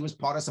 see if he was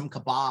part of some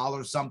cabal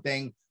or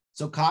something.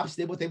 So cops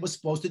did what they were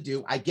supposed to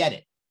do. I get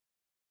it.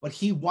 But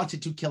he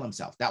wanted to kill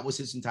himself. That was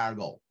his entire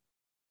goal.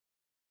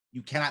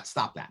 You cannot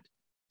stop that.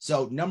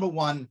 So number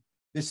one,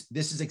 this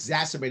is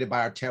exacerbated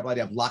by our terrible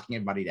idea of locking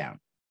everybody down.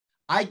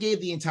 I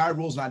gave the entire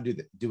rules on how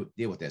to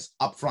deal with this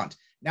up front.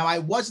 Now, I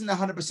wasn't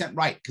 100%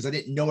 right because I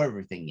didn't know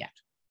everything yet,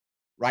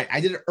 right? I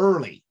did it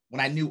early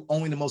when I knew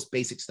only the most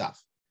basic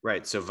stuff.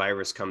 Right. So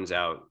virus comes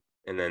out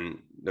and then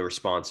the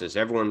response is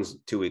everyone's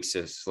 2 weeks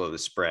to slow the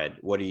spread.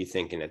 What are you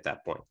thinking at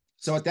that point?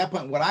 So at that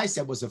point, what I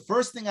said was the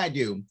first thing I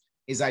do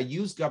is I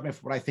use government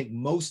for what I think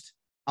most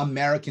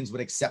Americans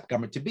would accept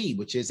government to be,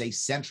 which is a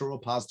central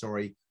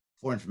repository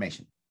for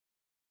information.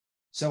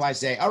 So I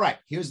say, all right,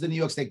 here's the New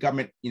York State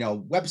government,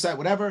 website,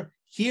 whatever.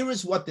 Here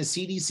is what the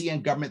CDC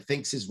and government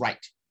thinks is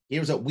right.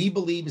 Here's what we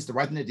believe is the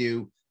right thing to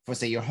do for,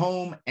 say, your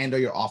home and or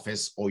your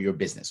office or your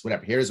business,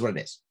 whatever. Here's what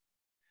it is.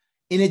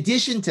 In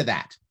addition to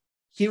that,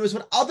 here is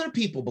what other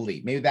people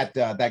believe. Maybe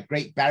that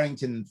great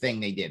Barrington thing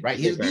they did, right?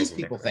 Here's what these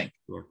people think,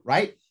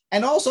 right?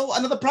 And also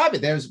another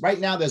private. There's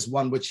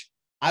one which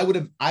I would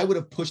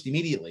have pushed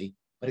immediately,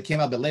 but it came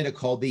out a bit later,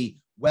 called the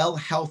Well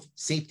Health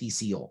Safety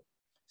Seal.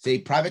 It's a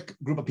private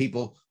group of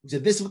people who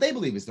said this is what they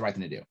believe is the right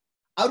thing to do.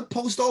 I would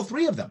post all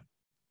three of them.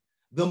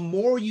 The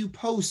more you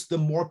post, the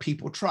more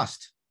people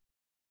trust.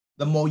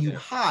 The more you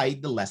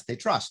hide, the less they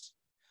trust.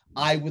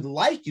 I would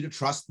like you to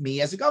trust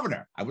me as a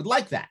governor. I would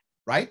like that,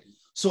 right?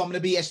 So I'm going to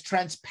be as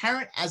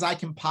transparent as I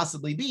can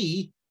possibly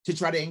be to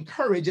try to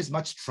encourage as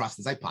much trust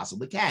as I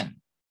possibly can.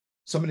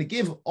 So I'm going to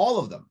give all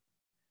of them.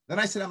 Then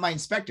I sent out my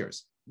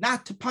inspectors,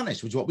 not to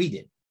punish, which is what we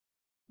did.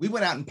 We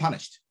went out and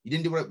punished. You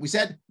didn't do what we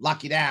said,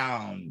 lock you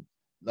down.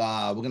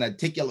 We're going to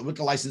take your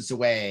liquor license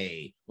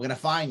away. We're going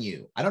to fine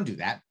you. I don't do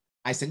that.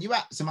 I send you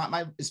out some of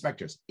my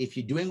inspectors. If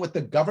you're doing what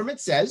the government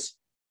says,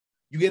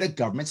 you get a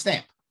government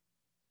stamp.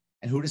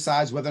 And who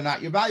decides whether or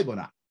not you're valuable or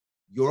not?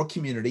 Your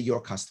community, your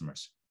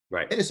customers.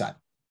 Right. They decide.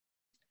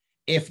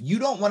 If you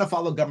don't want to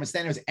follow government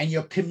standards and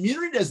your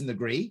community doesn't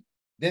agree,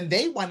 then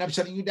they wind up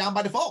shutting you down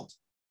by default.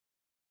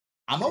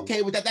 I'm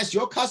okay with that. That's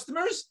your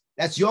customers.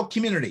 That's your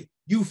community.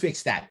 You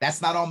fix that.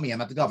 That's not on me. I'm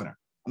not the governor.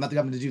 I'm not the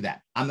governor to do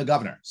that. I'm the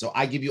governor. So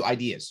I give you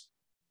ideas,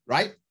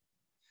 right?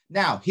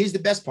 Now, here's the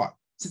best part.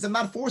 Since I'm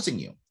not forcing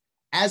you,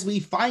 as we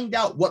find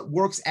out what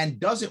works and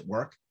doesn't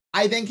work,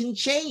 I then can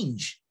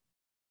change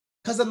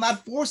because I'm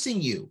not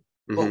forcing you.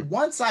 Mm-hmm. But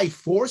once I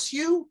force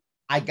you,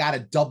 I got to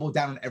double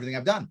down on everything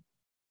I've done.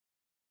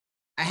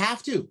 I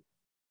have to.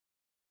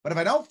 But if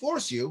I don't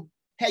force you,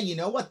 hey, you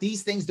know what?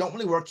 These things don't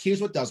really work.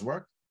 Here's what does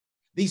work.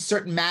 These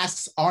certain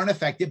masks aren't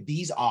effective.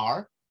 These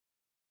are.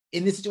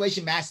 In this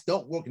situation, masks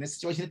don't work. In this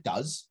situation, it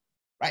does.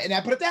 Right? And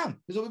I put it down.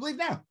 Here's what we believe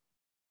now.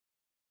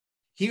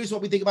 Here's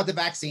what we think about the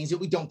vaccines. Here's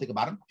what we don't think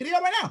about them. Here they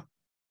are right now.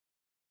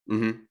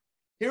 Mm-hmm.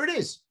 Here it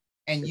is.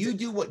 And you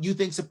do what you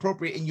think is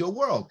appropriate in your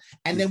world.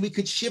 And then we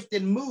could shift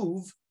and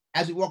move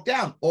as we walk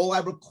down. All I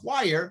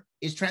require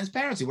is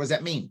transparency. What does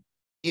that mean?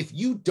 If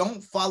you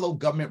don't follow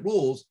government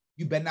rules,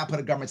 you better not put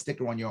a government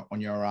sticker on your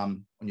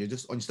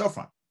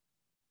storefront.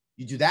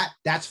 You do that,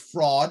 that's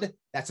fraud.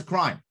 That's a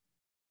crime.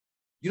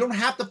 You don't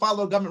have to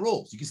follow government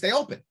rules. You can stay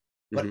open.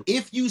 But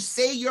if you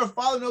say you're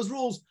following those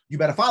rules, you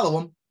better follow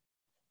them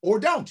or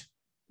don't.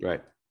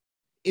 Right.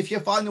 If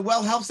you're following the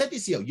Well Health Safety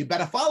Seal, you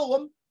better follow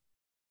them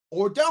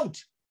or don't.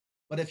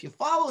 But if you're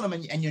following them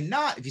and you're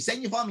not, if you're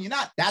saying you're following them, you're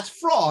not, that's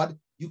fraud.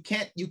 You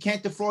can't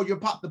defraud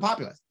the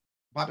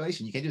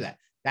population. You can't do that.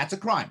 That's a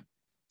crime.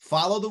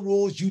 Follow the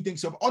rules you think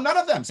so. Or none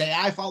of them. Say,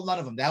 I follow none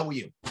of them. The hell were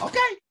you? Okay.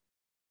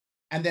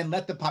 And then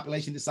let the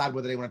population decide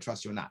whether they want to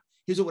trust you or not.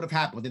 Here's what would have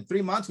happened. Within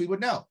 3 months, we would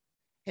know.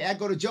 Hey, I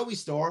go to Joey's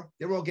store.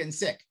 They're all getting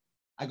sick.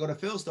 I go to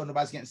Phil's store.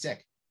 Nobody's getting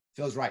sick.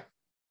 Phil's right.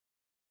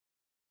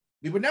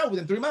 We would know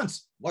within 3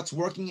 months what's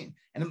working.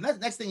 And the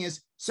next thing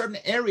is certain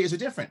areas are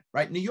different,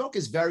 right? New York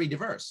is very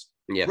diverse.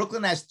 Yeah.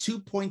 Brooklyn has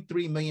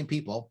 2.3 million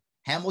people.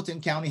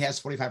 Hamilton County has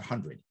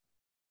 4,500.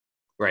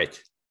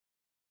 Right.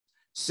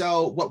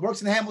 So what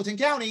works in Hamilton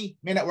County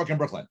may not work in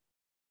Brooklyn.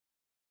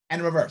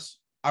 And reverse.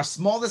 Our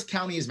smallest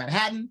county is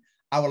Manhattan.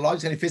 Our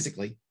largest county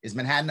physically is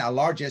Manhattan. Our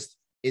largest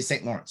is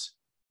St. Lawrence.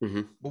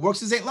 Mm-hmm. What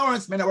works in St.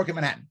 Lawrence may not work in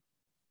Manhattan.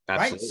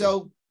 Absolutely. Right?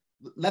 So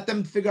let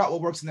them figure out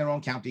what works in their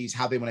own counties,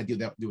 how they want to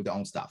do with their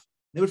own stuff.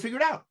 They would figure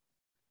it out.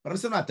 But I'm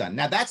still not done.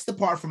 Now, that's the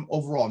part from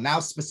overall. Now,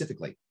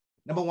 specifically,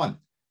 number one,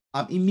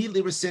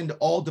 immediately rescind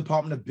all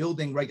Department of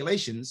Building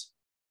regulations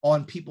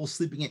on people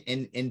sleeping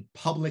in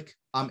public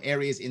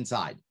areas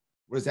inside.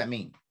 What does that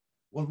mean?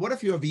 Well, what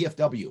if you're a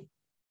VFW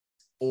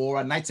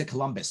or a Knights of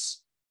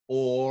Columbus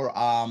or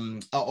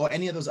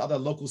any of those other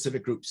local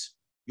civic groups?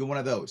 You're one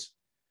of those.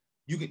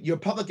 Your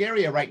public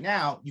area right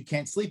now, you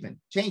can't sleep in.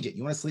 Change it.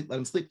 You want to sleep, let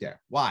them sleep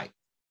there. Why?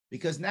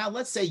 Because now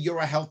let's say you're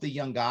a healthy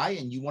young guy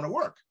and you want to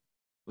work,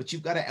 but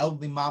you've got an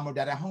elderly mom or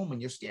dad at home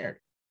and you're scared.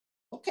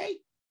 Okay,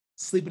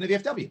 sleep in the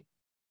VFW.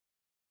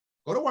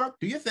 Go to work,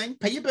 do your thing,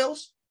 pay your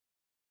bills,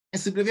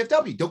 and sleep in the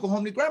VFW. Don't go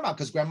home to grandma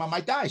because grandma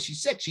might die.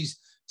 She's sick. She's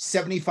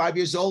 75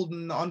 years old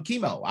and on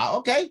chemo.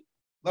 Okay,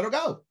 let her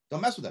go.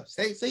 Don't mess with her.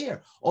 Stay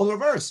here. Or the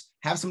reverse.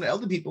 Have some of the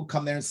elder people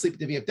come there and sleep at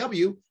the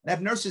VFW and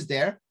have nurses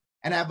there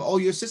and have all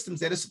your systems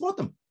there to support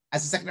them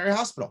as a secondary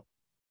hospital.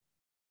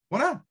 Why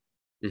not?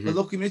 Mm-hmm. The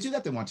local community do that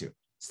if they want to.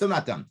 Still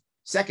not done.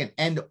 Second,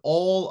 end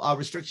all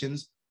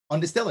restrictions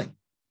on distilling.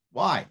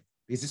 Why?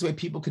 Because this way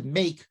people could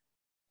make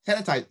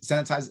hand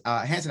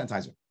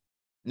sanitizer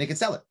and they could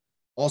sell it.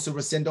 Also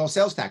rescind all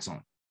sales tax on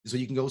it. This way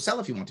you can go sell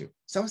if you want to.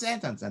 Sell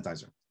hand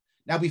sanitizer.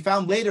 Now, we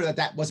found later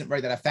that wasn't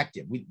very that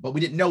effective, but we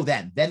didn't know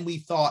then. Then we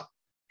thought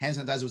hand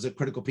sanitizer was a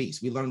critical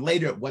piece. We learned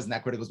later it wasn't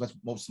that critical. It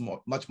was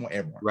much more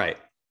airborne. Right.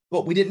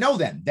 But we didn't know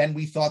then. Then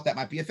we thought that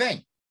might be a thing.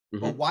 Mm-hmm.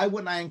 But why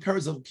wouldn't I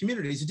encourage local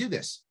communities to do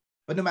this?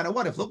 But no matter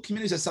what, if local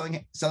communities are selling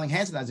hand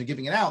sanitizer and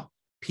giving it out,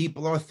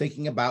 people are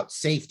thinking about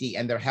safety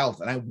and their health.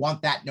 And I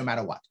want that no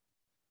matter what.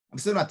 I'm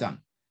still not done.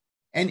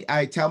 And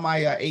I tell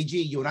my AG,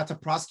 you're not to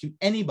prosecute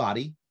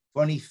anybody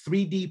for any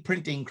 3D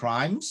printing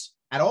crimes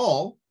at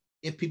all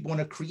if people want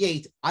to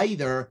create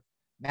either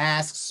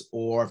masks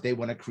or if they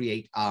want to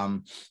create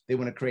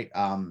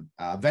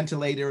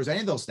ventilators,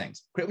 any of those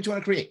things. Create what you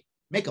want to create.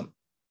 Make them.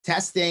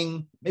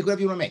 Testing, make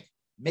whatever you want to make.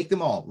 Make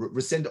them all.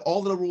 Rescind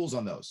all the rules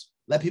on those.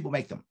 Let people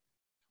make them.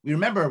 We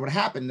remember what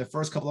happened in the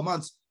first couple of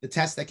months. The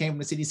tests that came from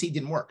the CDC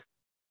didn't work.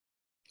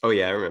 Oh,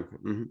 yeah, I remember.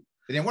 Mm-hmm.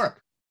 They didn't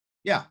work.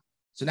 Yeah.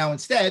 So now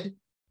instead,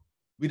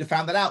 we'd have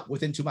found that out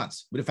within 2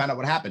 months. We'd have found out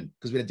what happened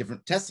because we had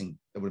different testing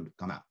that would have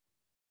come out.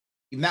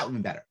 Even that would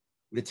have been better.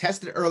 We'd have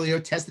tested earlier,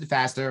 tested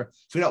faster,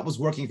 figured out what was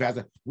working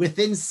faster.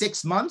 Within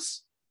 6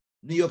 months,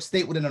 New York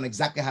State would have known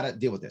exactly how to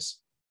deal with this.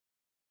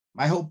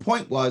 My whole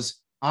point was,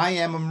 I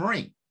am a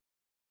Marine.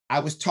 I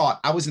was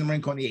in the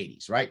Marine Corps in the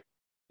 80s, right?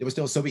 There was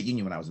still a Soviet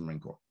Union when I was in the Marine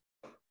Corps.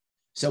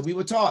 So we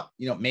were taught,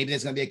 maybe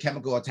there's going to be a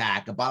chemical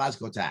attack, a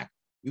biological attack.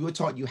 We were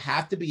taught you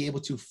have to be able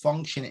to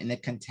function in a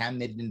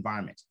contaminated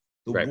environment.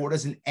 The war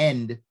doesn't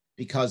end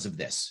because of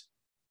this.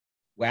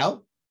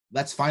 Well,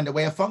 let's find a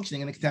way of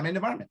functioning in a contaminated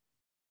environment.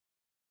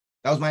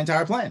 That was my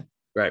entire plan.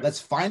 Right.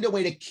 Let's find a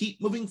way to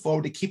keep moving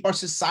forward, to keep our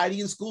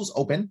society and schools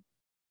open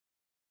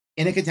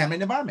in a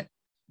contaminated environment.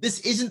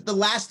 This isn't the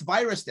last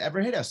virus to ever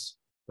hit us.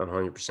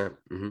 100%.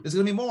 Mm-hmm. There's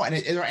going to be more. And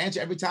is our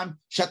answer every time,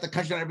 shut the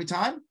country down every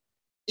time?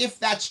 If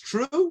that's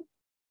true,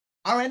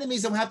 our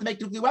enemies don't have to make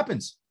nuclear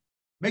weapons.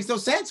 Makes no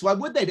sense. Why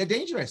would they? They're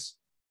dangerous.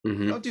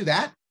 Mm-hmm. Don't do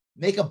that.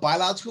 Make a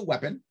biological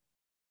weapon,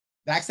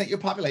 vaccinate your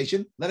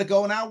population, let it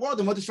go in our world,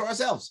 and we'll destroy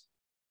ourselves.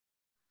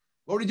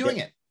 What are we doing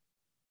it?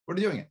 What are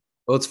we doing it?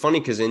 Well, it's funny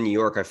because in New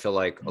York, I feel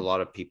like a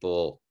lot of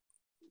people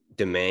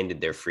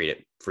demanded their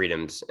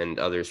freedoms and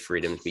others'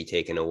 freedoms be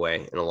taken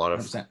away in a lot of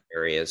 100%.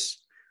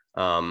 Areas.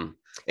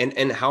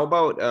 And how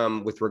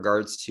about with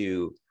regards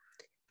to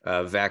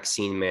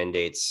vaccine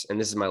mandates? And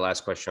this is my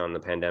last question on the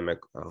pandemic.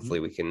 Hopefully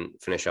we can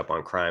finish up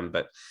on crime.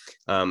 But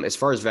as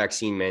far as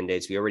vaccine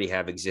mandates, we already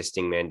have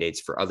existing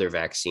mandates for other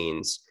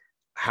vaccines.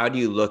 How do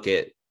you look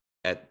at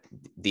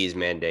these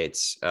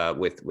mandates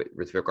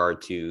with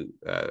regard to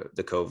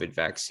the COVID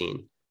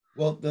vaccine?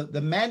 Well,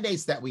 the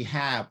mandates that we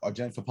have are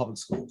generally for public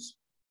schools,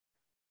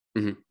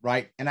 mm-hmm.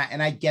 right? And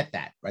I get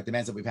that, right? The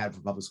mandates that we've had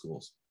for public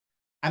schools.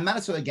 I'm not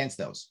necessarily against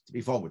those, to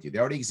be forward with you. They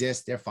already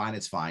exist. They're fine.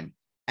 It's fine.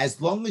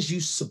 As long as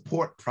you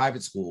support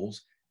private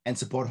schools and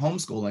support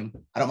homeschooling,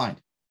 I don't mind,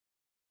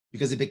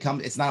 because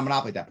it's not a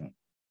monopoly at that point.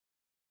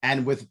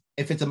 And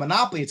if it's a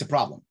monopoly, it's a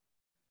problem.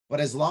 But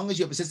as long as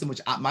you have a system,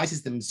 which my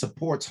system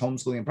supports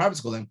homeschooling and private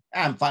schooling,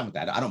 I'm fine with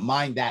that. I don't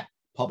mind that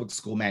public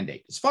school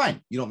mandate. It's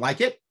fine. You don't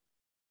like it?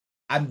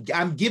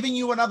 I'm giving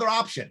you another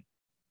option.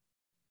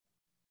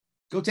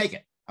 Go take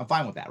it. I'm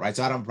fine with that, right?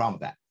 So I don't have a problem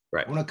with that.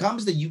 Right. When it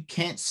comes to you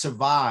can't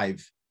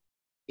survive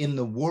in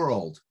the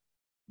world,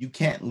 you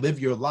can't live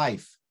your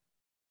life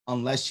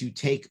unless you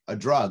take a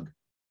drug,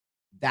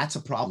 that's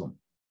a problem.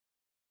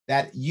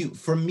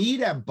 For me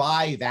to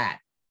buy that,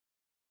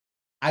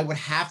 I would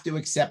have to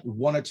accept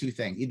one or two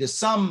things. Either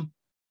some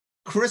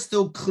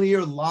crystal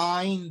clear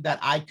line that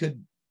I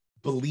could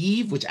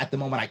believe, which at the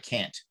moment I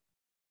can't,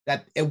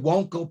 that it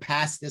won't go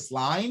past this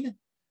line.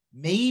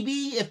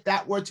 Maybe if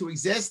that were to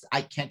exist,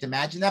 I can't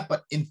imagine that,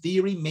 but in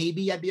theory,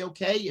 maybe I'd be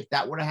okay if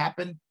that were to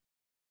happen.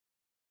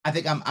 I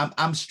think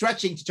I'm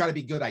stretching to try to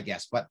be good, I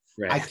guess, but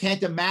right. I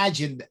can't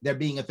imagine there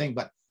being a thing.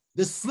 But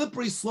the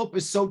slippery slope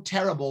is so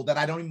terrible that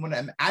I don't even want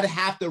to. I'd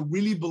have to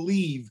really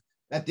believe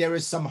that there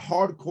is some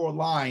hardcore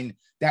line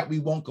that we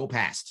won't go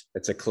past.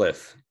 It's a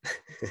cliff.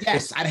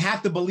 Yes, I'd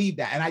have to believe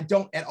that, and I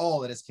don't at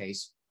all in this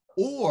case.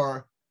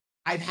 Or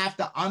I'd have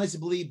to honestly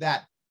believe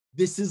that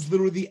this is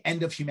literally the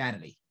end of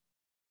humanity.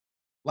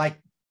 Like,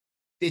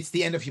 it's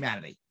the end of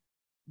humanity.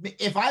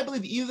 If I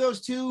believe either of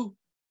those two,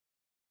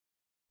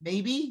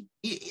 maybe,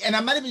 and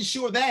I'm not even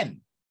sure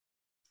then,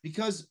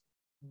 because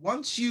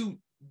once you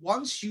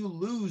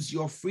lose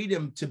your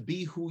freedom to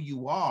be who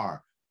you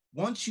are,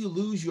 once you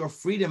lose your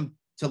freedom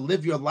to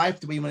live your life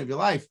the way you want to live your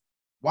life,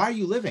 why are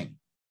you living?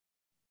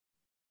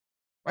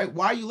 Right?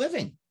 Why are you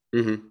living?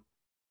 Mm-hmm.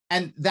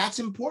 And that's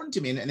important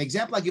to me. And an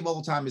example I give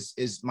all the time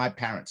is my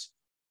parents.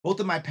 Both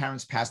of my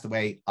parents passed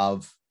away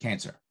of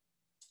cancer.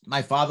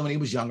 My father when he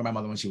was younger, my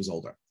mother when she was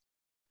older.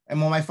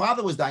 And when my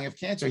father was dying of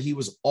cancer, he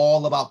was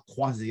all about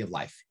quantity of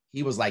life.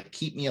 He was like,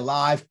 keep me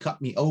alive,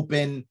 cut me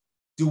open,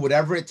 do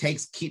whatever it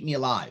takes, keep me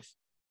alive.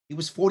 He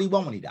was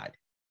 41 when he died.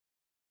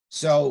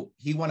 So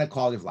he wanted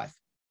quality of life,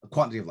 a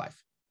quantity of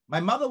life. My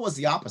mother was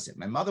the opposite.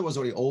 My mother was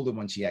already older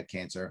when she had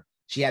cancer.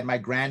 She had my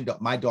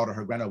daughter,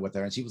 her granddaughter with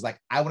her. And she was like,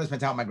 I want to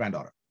spend time with my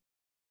granddaughter.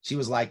 She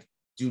was like,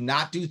 do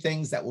not do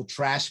things that will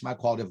trash my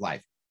quality of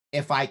life.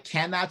 If I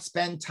cannot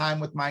spend time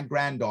with my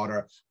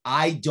granddaughter,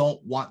 I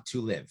don't want to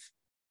live.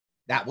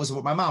 That was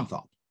what my mom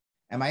thought.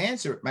 And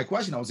my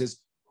question always is,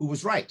 who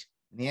was right?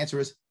 And the answer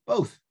is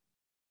both.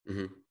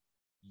 Mm-hmm.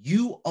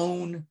 You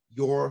own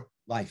your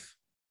life.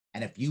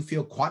 And if you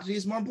feel quantity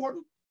is more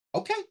important,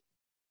 okay.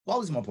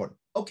 Quality is more important.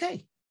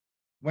 Okay.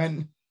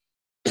 When,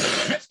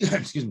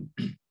 excuse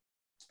me,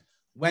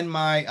 when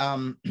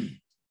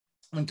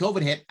when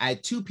COVID hit, I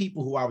had two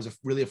people who I was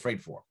really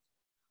afraid for.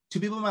 Two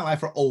people in my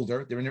life are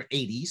older. They're in their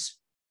 80s,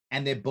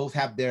 and they both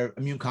have their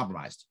immune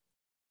compromised.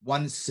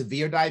 One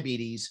severe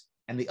diabetes,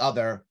 and the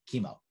other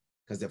chemo,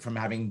 because they're from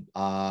having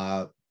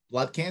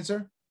blood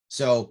cancer.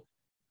 So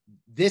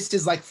this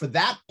is like, for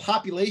that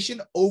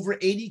population over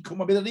 80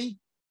 comorbidity,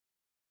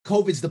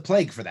 COVID's the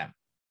plague for them.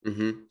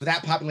 Mm-hmm. For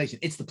that population,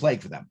 it's the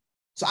plague for them.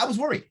 So I was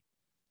worried.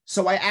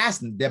 So I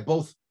asked them, they're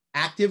both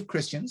active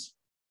Christians,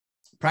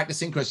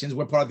 practicing Christians.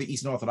 We're part of the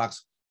Eastern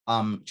Orthodox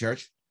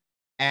church.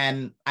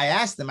 And I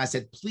asked them, I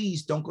said,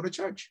 please don't go to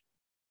church,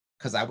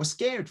 because I was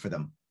scared for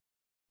them.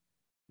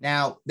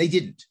 Now, they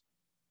didn't.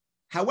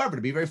 However,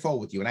 to be very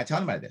forward with you, and I tell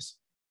them about this,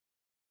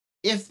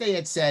 if they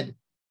had said,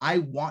 I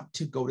want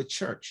to go to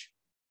church,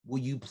 will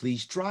you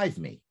please drive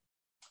me?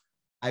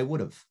 I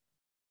would have.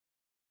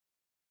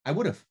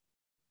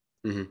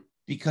 Mm-hmm.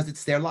 Because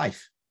it's their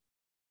life.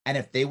 And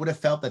if they would have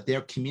felt that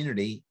their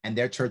community and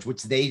their church,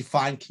 which they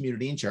find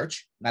community in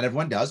church, not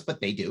everyone does,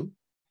 but they do.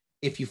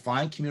 If you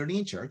find community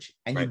in church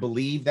and you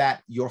believe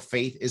that your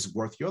faith is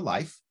worth your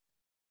life,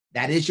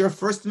 that is your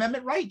First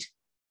Amendment right.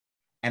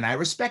 And I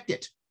respect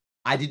it.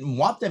 I didn't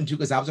want them to,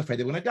 because I was afraid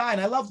they were going to die,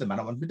 and I love them. I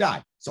don't want them to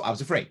die. So I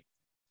was afraid.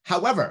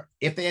 However,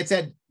 if they had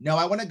said, no,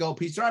 I want to go,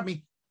 please drive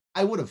me,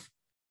 I would have,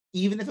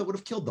 even if it would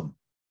have killed them.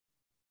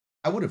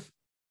 I would have.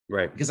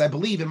 Right. Because I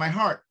believe in my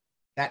heart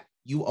that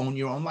you own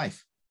your own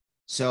life.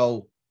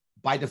 So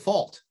by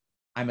default,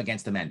 I'm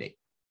against the mandate.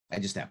 I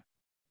just am.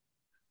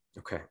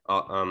 Okay.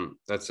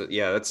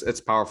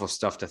 That's powerful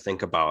stuff to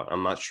think about.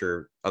 I'm not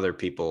sure other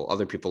people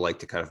like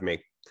to kind of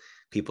make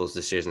people's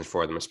decisions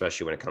for them,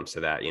 especially when it comes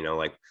to that,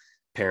 like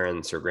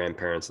parents or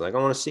grandparents, like, I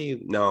want to see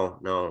you. No,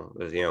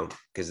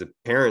 because the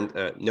parent,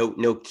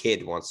 no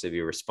kid wants to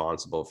be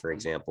responsible, for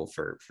example,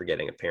 for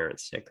getting a parent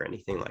sick or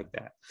anything like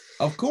that.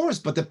 Of course,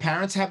 but the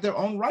parents have their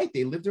own right.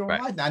 They live their own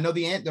life. Now, I know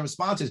the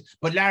response is,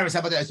 but Larry, how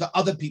about that? It's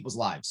other people's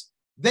lives.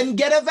 Then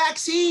get a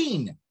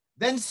vaccine.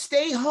 Then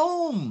stay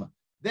home.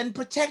 Then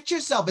protect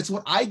yourself. It's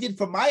what I did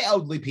for my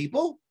elderly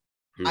people.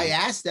 Mm-hmm. I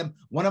asked them,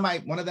 one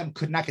of them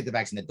could not get the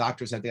vaccine. The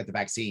doctor said they got the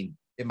vaccine,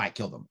 it might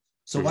kill them.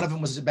 So one of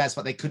them was the best,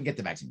 but they couldn't get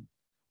the vaccine.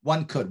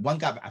 One could. One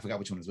got, I forgot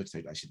which one was which.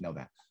 I should know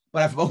that.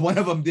 But one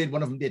of them did,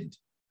 one of them didn't.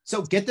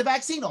 So get the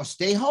vaccine or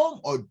stay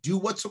home or do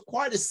what's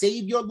required to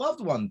save your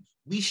loved one.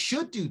 We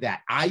should do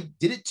that. I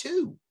did it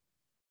too.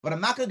 But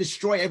I'm not going to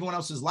destroy everyone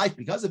else's life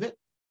because of it.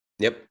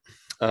 Yep.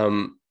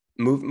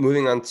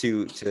 Moving on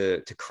to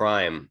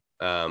crime.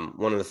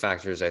 One of the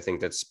factors I think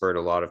that spurred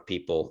a lot of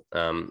people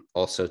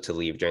also to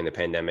leave during the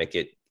pandemic,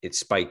 it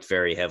spiked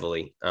very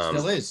heavily.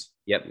 Still is.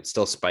 Yep, it's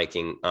still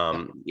spiking.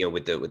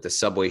 With the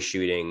subway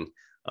shooting,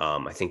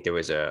 I think there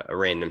was a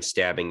random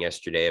stabbing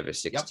yesterday of a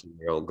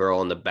 16-year-old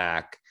girl in the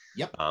back.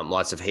 Yep.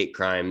 Lots of hate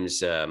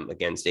crimes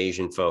against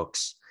Asian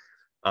folks.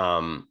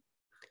 Some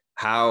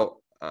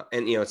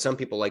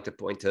people like to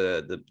point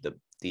to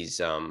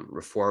these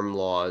reform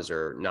laws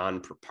or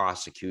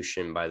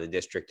non-prosecution by the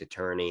district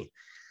attorney.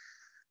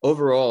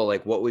 Overall,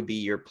 like, what would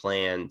be your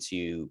plan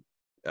to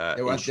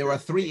There are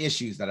three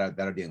issues that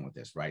are dealing with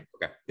this, right?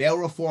 Okay. Bail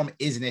reform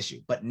is an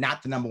issue, but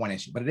not the number one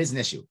issue, but it is an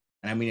issue.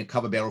 And I mean to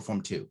cover bail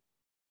reform too.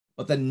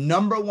 But the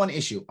number one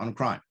issue on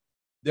crime,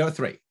 there are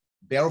three.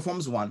 Bail reform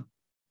is one.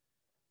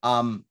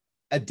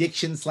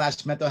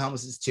 Addiction/mental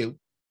illness is two.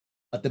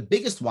 But the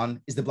biggest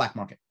one is the black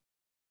market.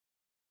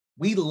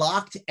 We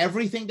locked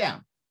everything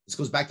down. This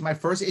goes back to my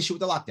first issue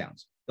with the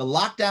lockdowns. The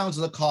lockdowns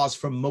are the cause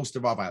for most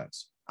of our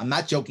violence. I'm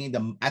not joking.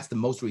 That's the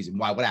most reason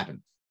why. What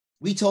happened?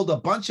 We told a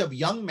bunch of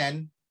young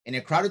men in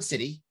a crowded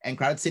city and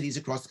crowded cities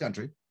across the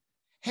country,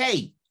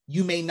 hey,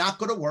 you may not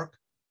go to work.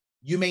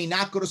 You may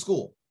not go to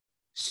school.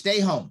 Stay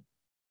home.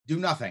 Do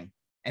nothing.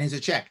 And here's a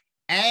check.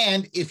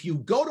 And if you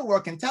go to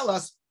work and tell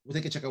us, we'll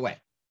take a check away.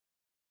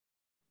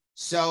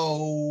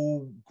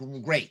 So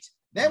great.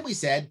 Then we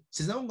said,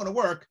 since no one's going to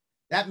work,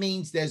 that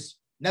means there's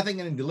nothing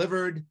getting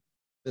delivered.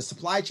 The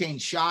supply chain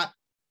shot.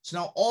 So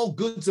now all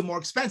goods are more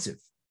expensive.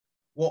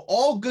 Well,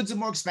 all goods are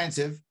more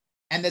expensive,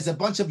 and there's a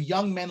bunch of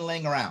young men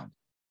laying around.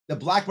 The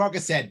black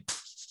market said,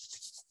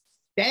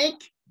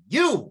 thank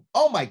you.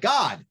 Oh my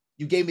God.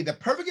 You gave me the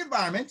perfect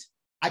environment.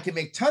 I can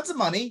make tons of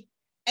money,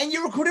 and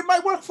you recruited my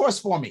workforce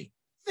for me.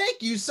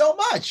 Thank you so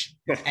much.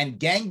 And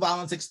gang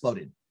violence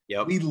exploded.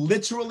 Yep. We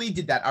literally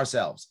did that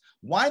ourselves.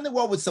 Why in the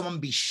world would someone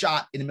be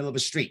shot in the middle of a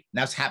street?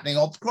 Now it's happening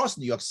all across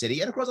New York City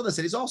and across other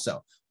cities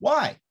also.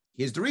 Why?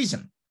 Here's the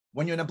reason.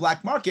 When you're in a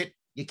black market,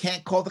 you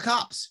can't call the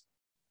cops.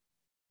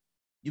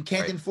 You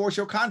can't enforce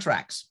your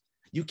contracts.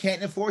 You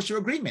can't enforce your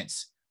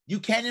agreements. You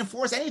can't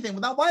enforce anything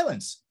without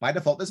violence. By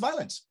default, there's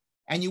violence.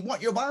 And you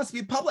want your violence to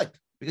be public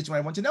because you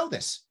might want to know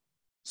this.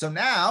 So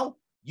now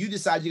you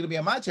decide you're going to be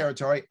on my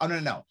territory. Oh,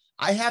 no.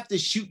 I have to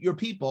shoot your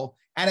people,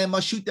 and I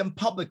must shoot them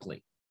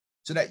publicly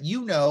so that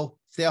you know,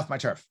 stay off my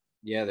turf.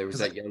 Yeah, there was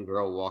that young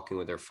girl walking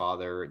with her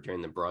father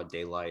during the broad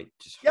daylight.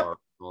 Just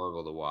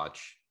horrible to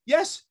watch.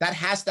 Yes, that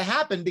has to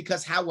happen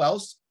because how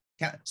else?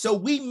 So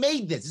we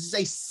made this. This is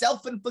a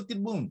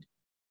self-inflicted wound.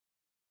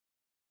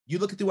 You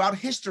look at throughout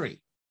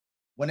history,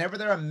 whenever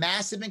there are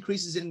massive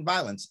increases in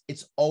violence,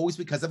 it's always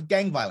because of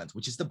gang violence,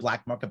 which is the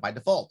black market by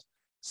default.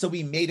 So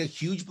we made a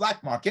huge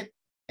black market,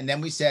 and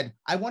then we said,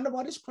 I wonder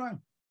what is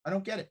crime? I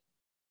don't get it.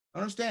 I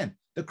don't understand.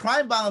 The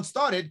crime violence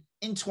started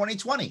in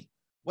 2020.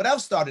 What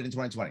else started in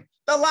 2020?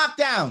 The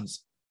lockdowns.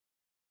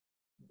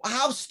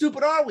 How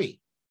stupid are we?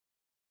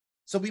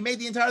 So we made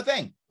the entire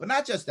thing, but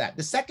not just that.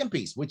 The second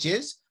piece, which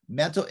is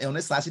mental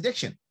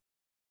illness/addiction.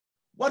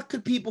 What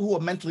could people who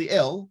are mentally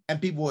ill and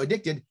people who are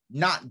addicted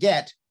not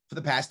get for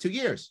the past 2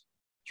 years?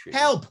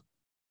 Help.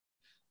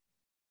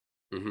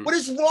 Mm-hmm. What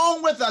is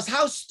wrong with us?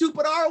 How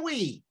stupid are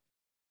we?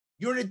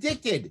 You're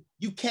addicted.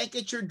 You can't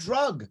get your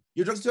drug.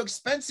 Your drug's too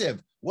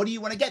expensive. What do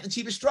you want to get? The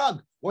cheapest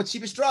drug. What's the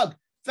cheapest drug?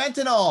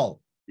 Fentanyl.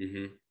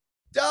 Mm-hmm.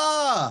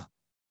 Duh.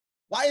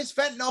 Why is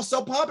fentanyl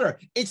so popular?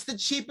 It's the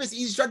cheapest,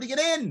 easiest drug to get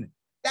in.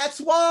 That's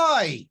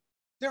why.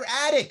 They're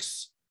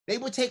addicts. They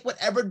would take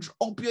whatever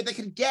opioid they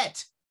can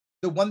get.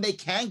 The one they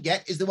can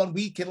get is the one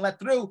we can let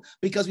through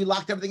because we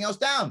locked everything else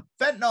down.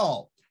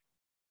 Fentanyl.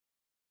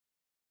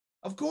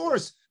 Of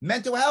course,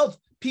 mental health.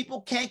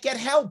 People can't get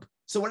help.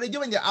 So what are they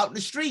doing? They're out in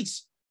the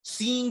streets,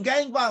 seeing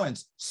gang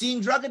violence,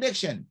 seeing drug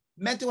addiction,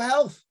 mental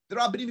health. They're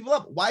all beating people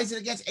up. Why is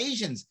it against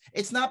Asians?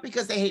 It's not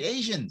because they hate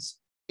Asians.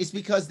 It's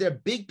because they're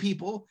big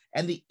people,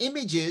 and the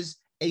image is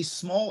a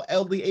small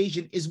elderly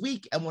Asian is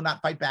weak and will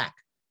not fight back.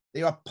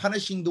 They are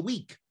punishing the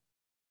weak.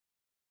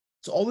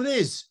 That's all it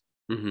is.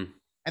 Mm-hmm.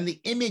 And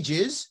the image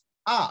is,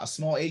 a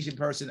small Asian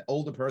person,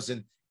 older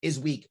person is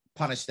weak,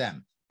 punish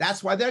them.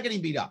 That's why they're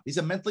getting beat up. These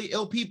are mentally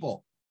ill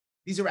people.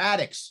 These are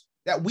addicts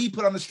that we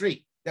put on the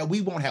street that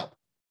we won't help.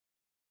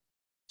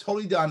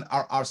 Totally done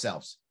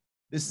ourselves.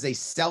 This is a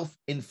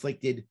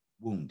self-inflicted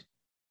wound.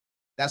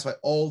 That's why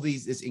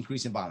this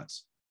increase in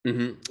violence.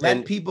 Mm-hmm.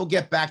 Let people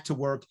get back to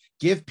work.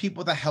 Give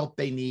people the help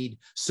they need.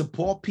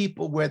 Support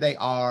people where they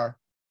are.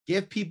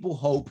 Give people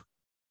hope.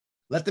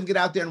 Let them get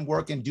out there and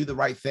work and do the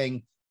right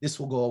thing. This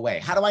will go away.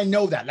 How do I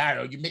know that,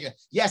 Larry?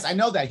 Yes, I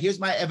know that. Here's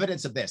my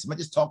evidence of this. I'm not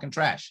just talking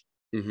trash.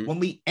 Mm-hmm. When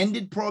we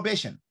ended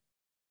prohibition,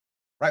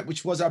 right,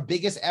 which was our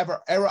biggest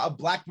ever era of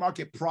black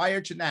market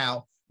prior to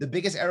now, the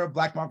biggest era of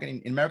black market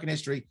in American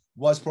history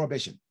was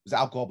prohibition. It was the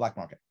alcohol black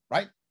market,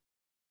 right?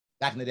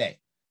 Back in the day.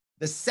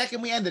 The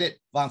second we ended it,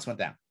 violence went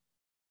down.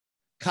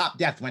 Cop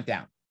death went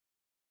down.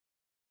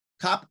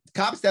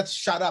 Cops' deaths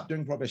shot up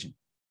during prohibition.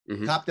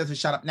 Mm-hmm. Cop deaths are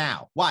shot up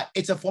now. Why?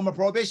 It's a form of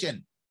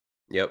prohibition.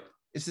 Yep.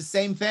 It's the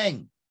same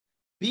thing.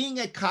 Being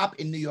a cop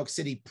in New York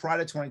City prior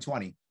to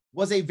 2020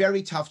 was a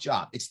very tough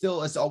job. It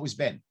still has always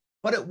been,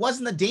 but it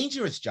wasn't a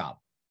dangerous job.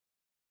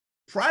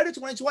 Prior to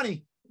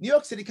 2020, New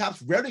York City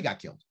cops rarely got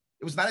killed.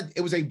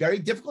 It was a very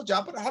difficult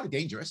job, but hardly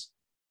dangerous.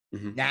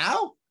 Mm-hmm.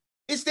 Now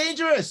it's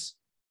dangerous.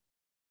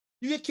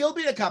 You get killed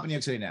being a cop in New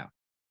York City now.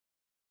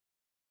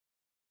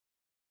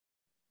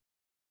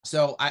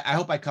 So I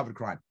hope I covered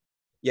crime.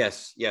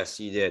 Yes,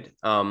 you did.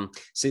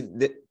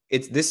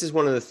 This is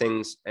one of the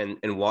things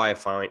and why I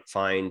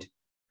find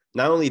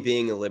not only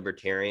being a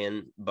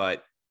libertarian,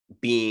 but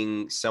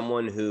being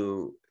someone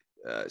who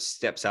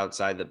steps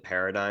outside the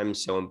paradigm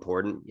so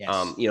important. Yes.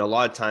 A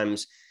lot of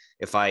times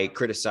if I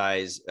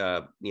criticize,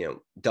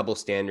 double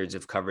standards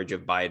of coverage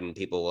of Biden,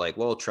 people will like,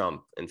 well,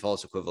 Trump and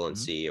false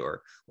equivalency,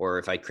 or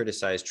if I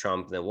criticize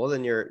Trump,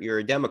 then you're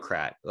a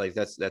Democrat. Like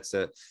that's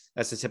a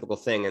typical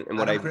thing. And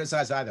what I don't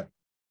criticize either.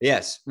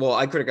 Yes. Well,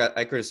 I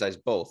criticize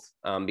both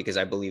because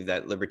I believe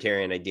that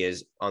libertarian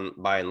ideas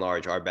by and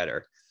large are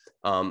better.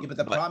 But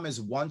the problem is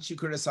once you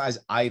criticize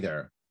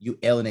either, you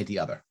alienate the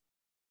other.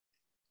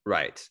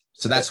 Right.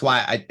 So that's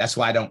why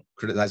I don't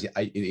criticize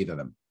either of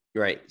them.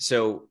 Right.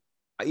 So,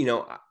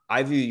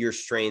 I view your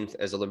strength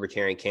as a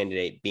libertarian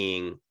candidate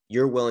being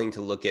you're willing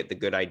to look at the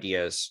good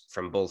ideas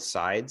from both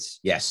sides.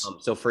 Yes.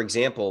 So, for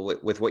example,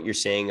 with what you're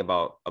saying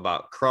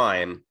about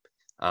crime,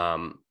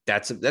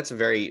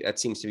 that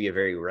seems to be a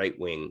very right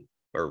wing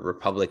or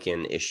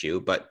Republican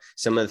issue. But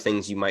some of the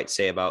things you might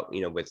say about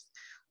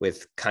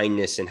with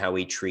kindness and how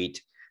we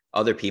treat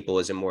other people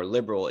is a more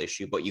liberal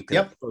issue, but you can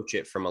approach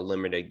it from a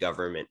limited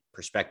government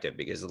perspective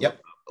because a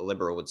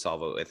liberal would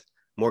solve it with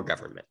more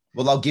government.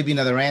 Well, I'll give you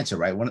another answer,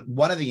 right?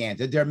 One of the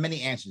answers, there are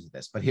many answers to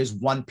this, but here's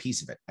one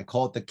piece of it. I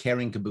call it the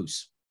carrying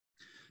caboose.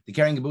 The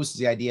carrying caboose is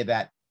the idea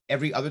that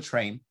every other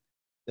train,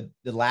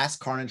 the last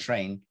car in a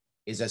train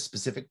is a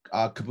specific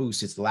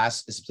caboose. It's a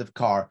specific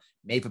car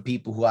made for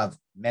people who have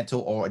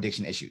mental or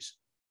addiction issues.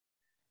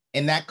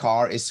 In that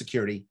car is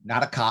security,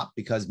 not a cop,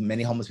 because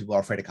many homeless people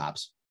are afraid of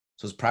cops.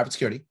 So it's private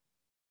security.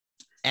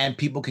 And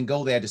people can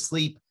go there to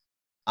sleep,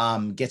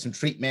 get some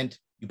treatment.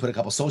 You put a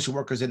couple social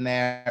workers in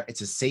there.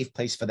 It's a safe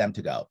place for them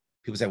to go.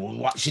 People say, well,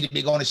 why should it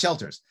be going to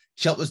shelters?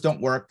 Shelters don't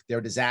work. They're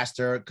a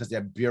disaster because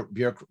they're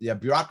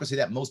bureaucracy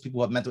that most people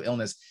who have mental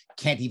illness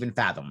can't even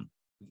fathom.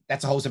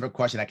 That's a whole separate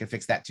question. I can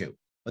fix that too.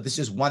 But this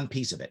is just one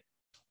piece of it.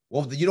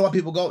 Well, you don't want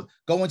people go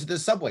into the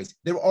subways.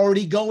 They're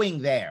already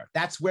going there.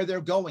 That's where they're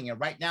going. And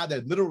right now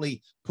they're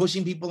literally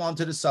pushing people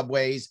onto the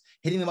subways,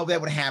 hitting them over there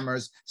with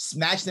hammers,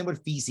 smashing them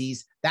with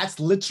feces. That's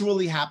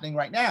literally happening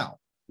right now.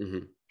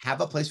 Mm-hmm.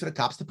 Have a place for the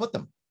cops to put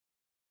them.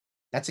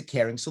 That's a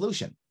caring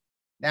solution.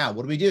 Now,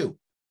 what do?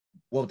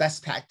 Well, that's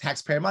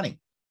taxpayer money.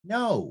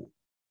 No,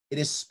 it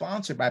is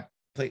sponsored by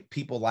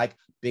people like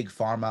Big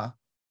Pharma,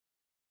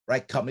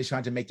 right? Companies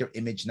trying to make their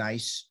image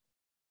nice.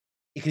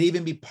 It could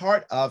even be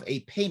part of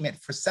a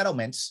payment for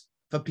settlements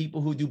for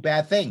people who do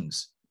bad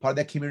things. Part of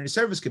that community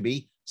service could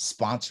be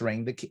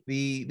sponsoring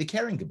the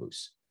carrying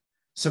caboose.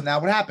 So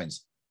now what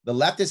happens? The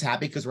left is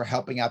happy because we're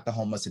helping out the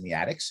homeless and the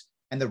addicts,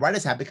 and the right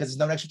is happy because there's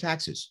no extra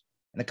taxes,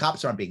 and the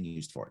cops aren't being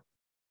used for it.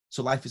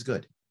 So life is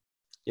good.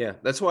 Yeah,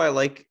 that's why I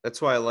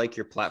like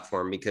your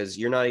platform, because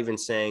you're not even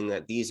saying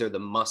that these are the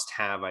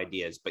must-have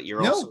ideas, but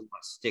you're also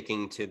not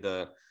sticking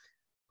to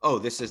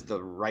this is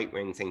the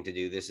right-wing thing to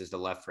do, this is the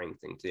left-wing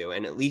thing to do.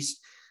 And at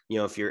least,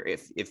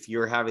 if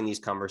you're having these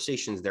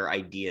conversations, they're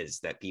ideas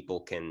that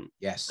people can,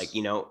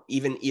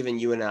 even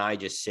you and I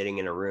just sitting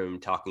in a room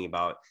talking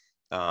about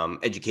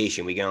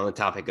education, we get on the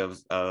topic of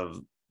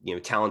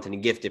talented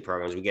and gifted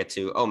programs, we get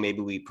to,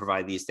 maybe we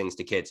provide these things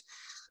to kids.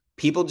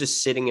 People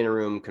just sitting in a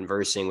room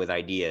conversing with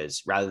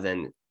ideas rather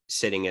than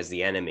sitting as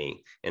the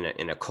enemy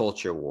in a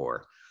culture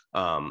war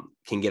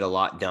can get a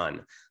lot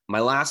done. My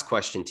last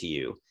question to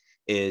you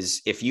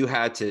is, if you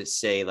had to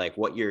say like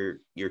what your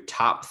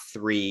top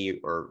 3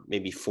 or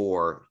maybe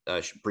 4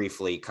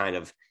 briefly kind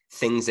of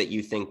things that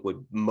you think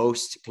would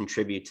most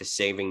contribute to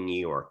saving New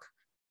York,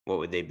 what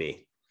would they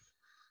be?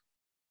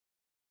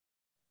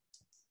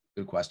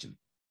 Good question.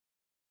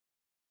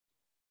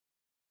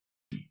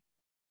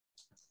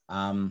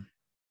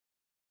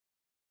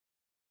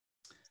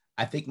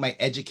 I think my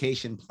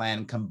education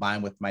plan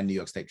combined with my New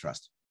York State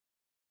Trust,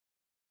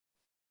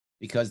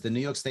 because the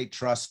New York State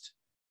Trust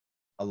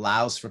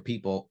allows for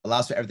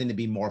everything to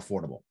be more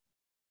affordable.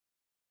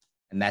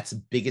 And that's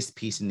the biggest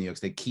piece in New York.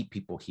 They keep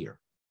people here.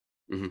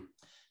 Mm-hmm.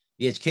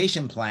 The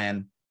education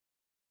plan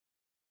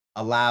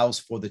allows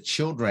for the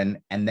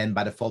children and then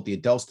by default, the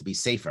adults to be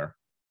safer,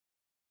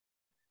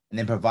 and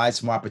then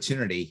provides more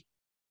opportunity,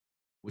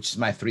 which is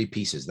my 3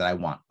 pieces that I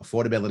want: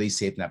 affordability,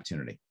 safety, and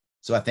opportunity.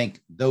 So I think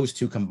those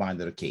 2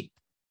 combined are the key.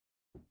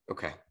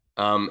 Okay.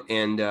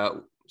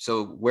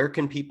 So where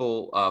can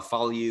people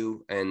follow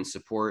you and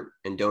support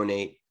and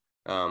donate?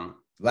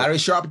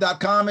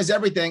 LarrySharpe.com is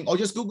everything. Or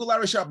just Google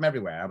Larry Sharpe. I'm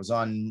everywhere. I was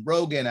on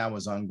Rogan. I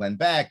was on Glenn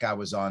Beck. I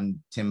was on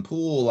Tim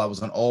Pool. I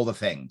was on all the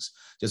things.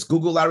 Just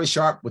Google Larry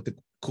Sharpe with the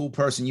cool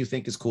person you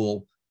think is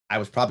cool. I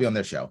was probably on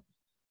their show.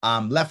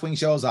 Left-wing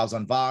shows, I was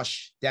on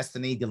Vosh,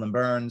 Destiny, Dylan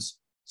Burns.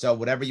 So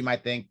whatever you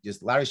might think,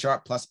 just Larry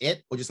Sharpe plus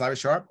it, or just Larry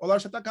Sharpe or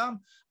LarrySharpe.com.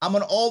 I'm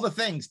on all the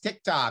things: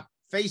 TikTok,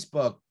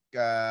 Facebook,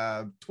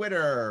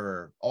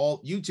 Twitter,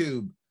 all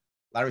YouTube,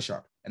 Larry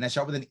Sharpe. And that's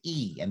Sharpe with an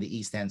E, and the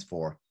E stands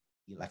for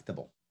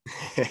electable.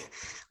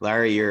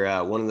 Larry,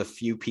 you're one of the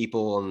few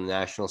people on the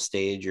national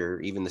stage or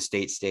even the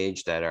state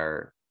stage that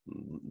are,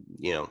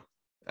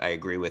 I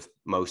agree with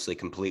mostly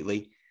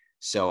completely.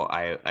 So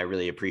I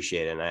really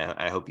appreciate it. And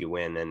I hope you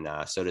win. And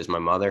so does my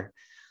mother.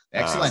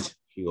 Excellent.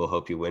 She will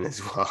hope you win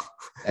as well.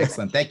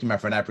 Excellent. Thank you, my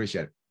friend. I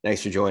appreciate it.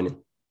 Thanks for joining.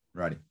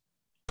 Righty.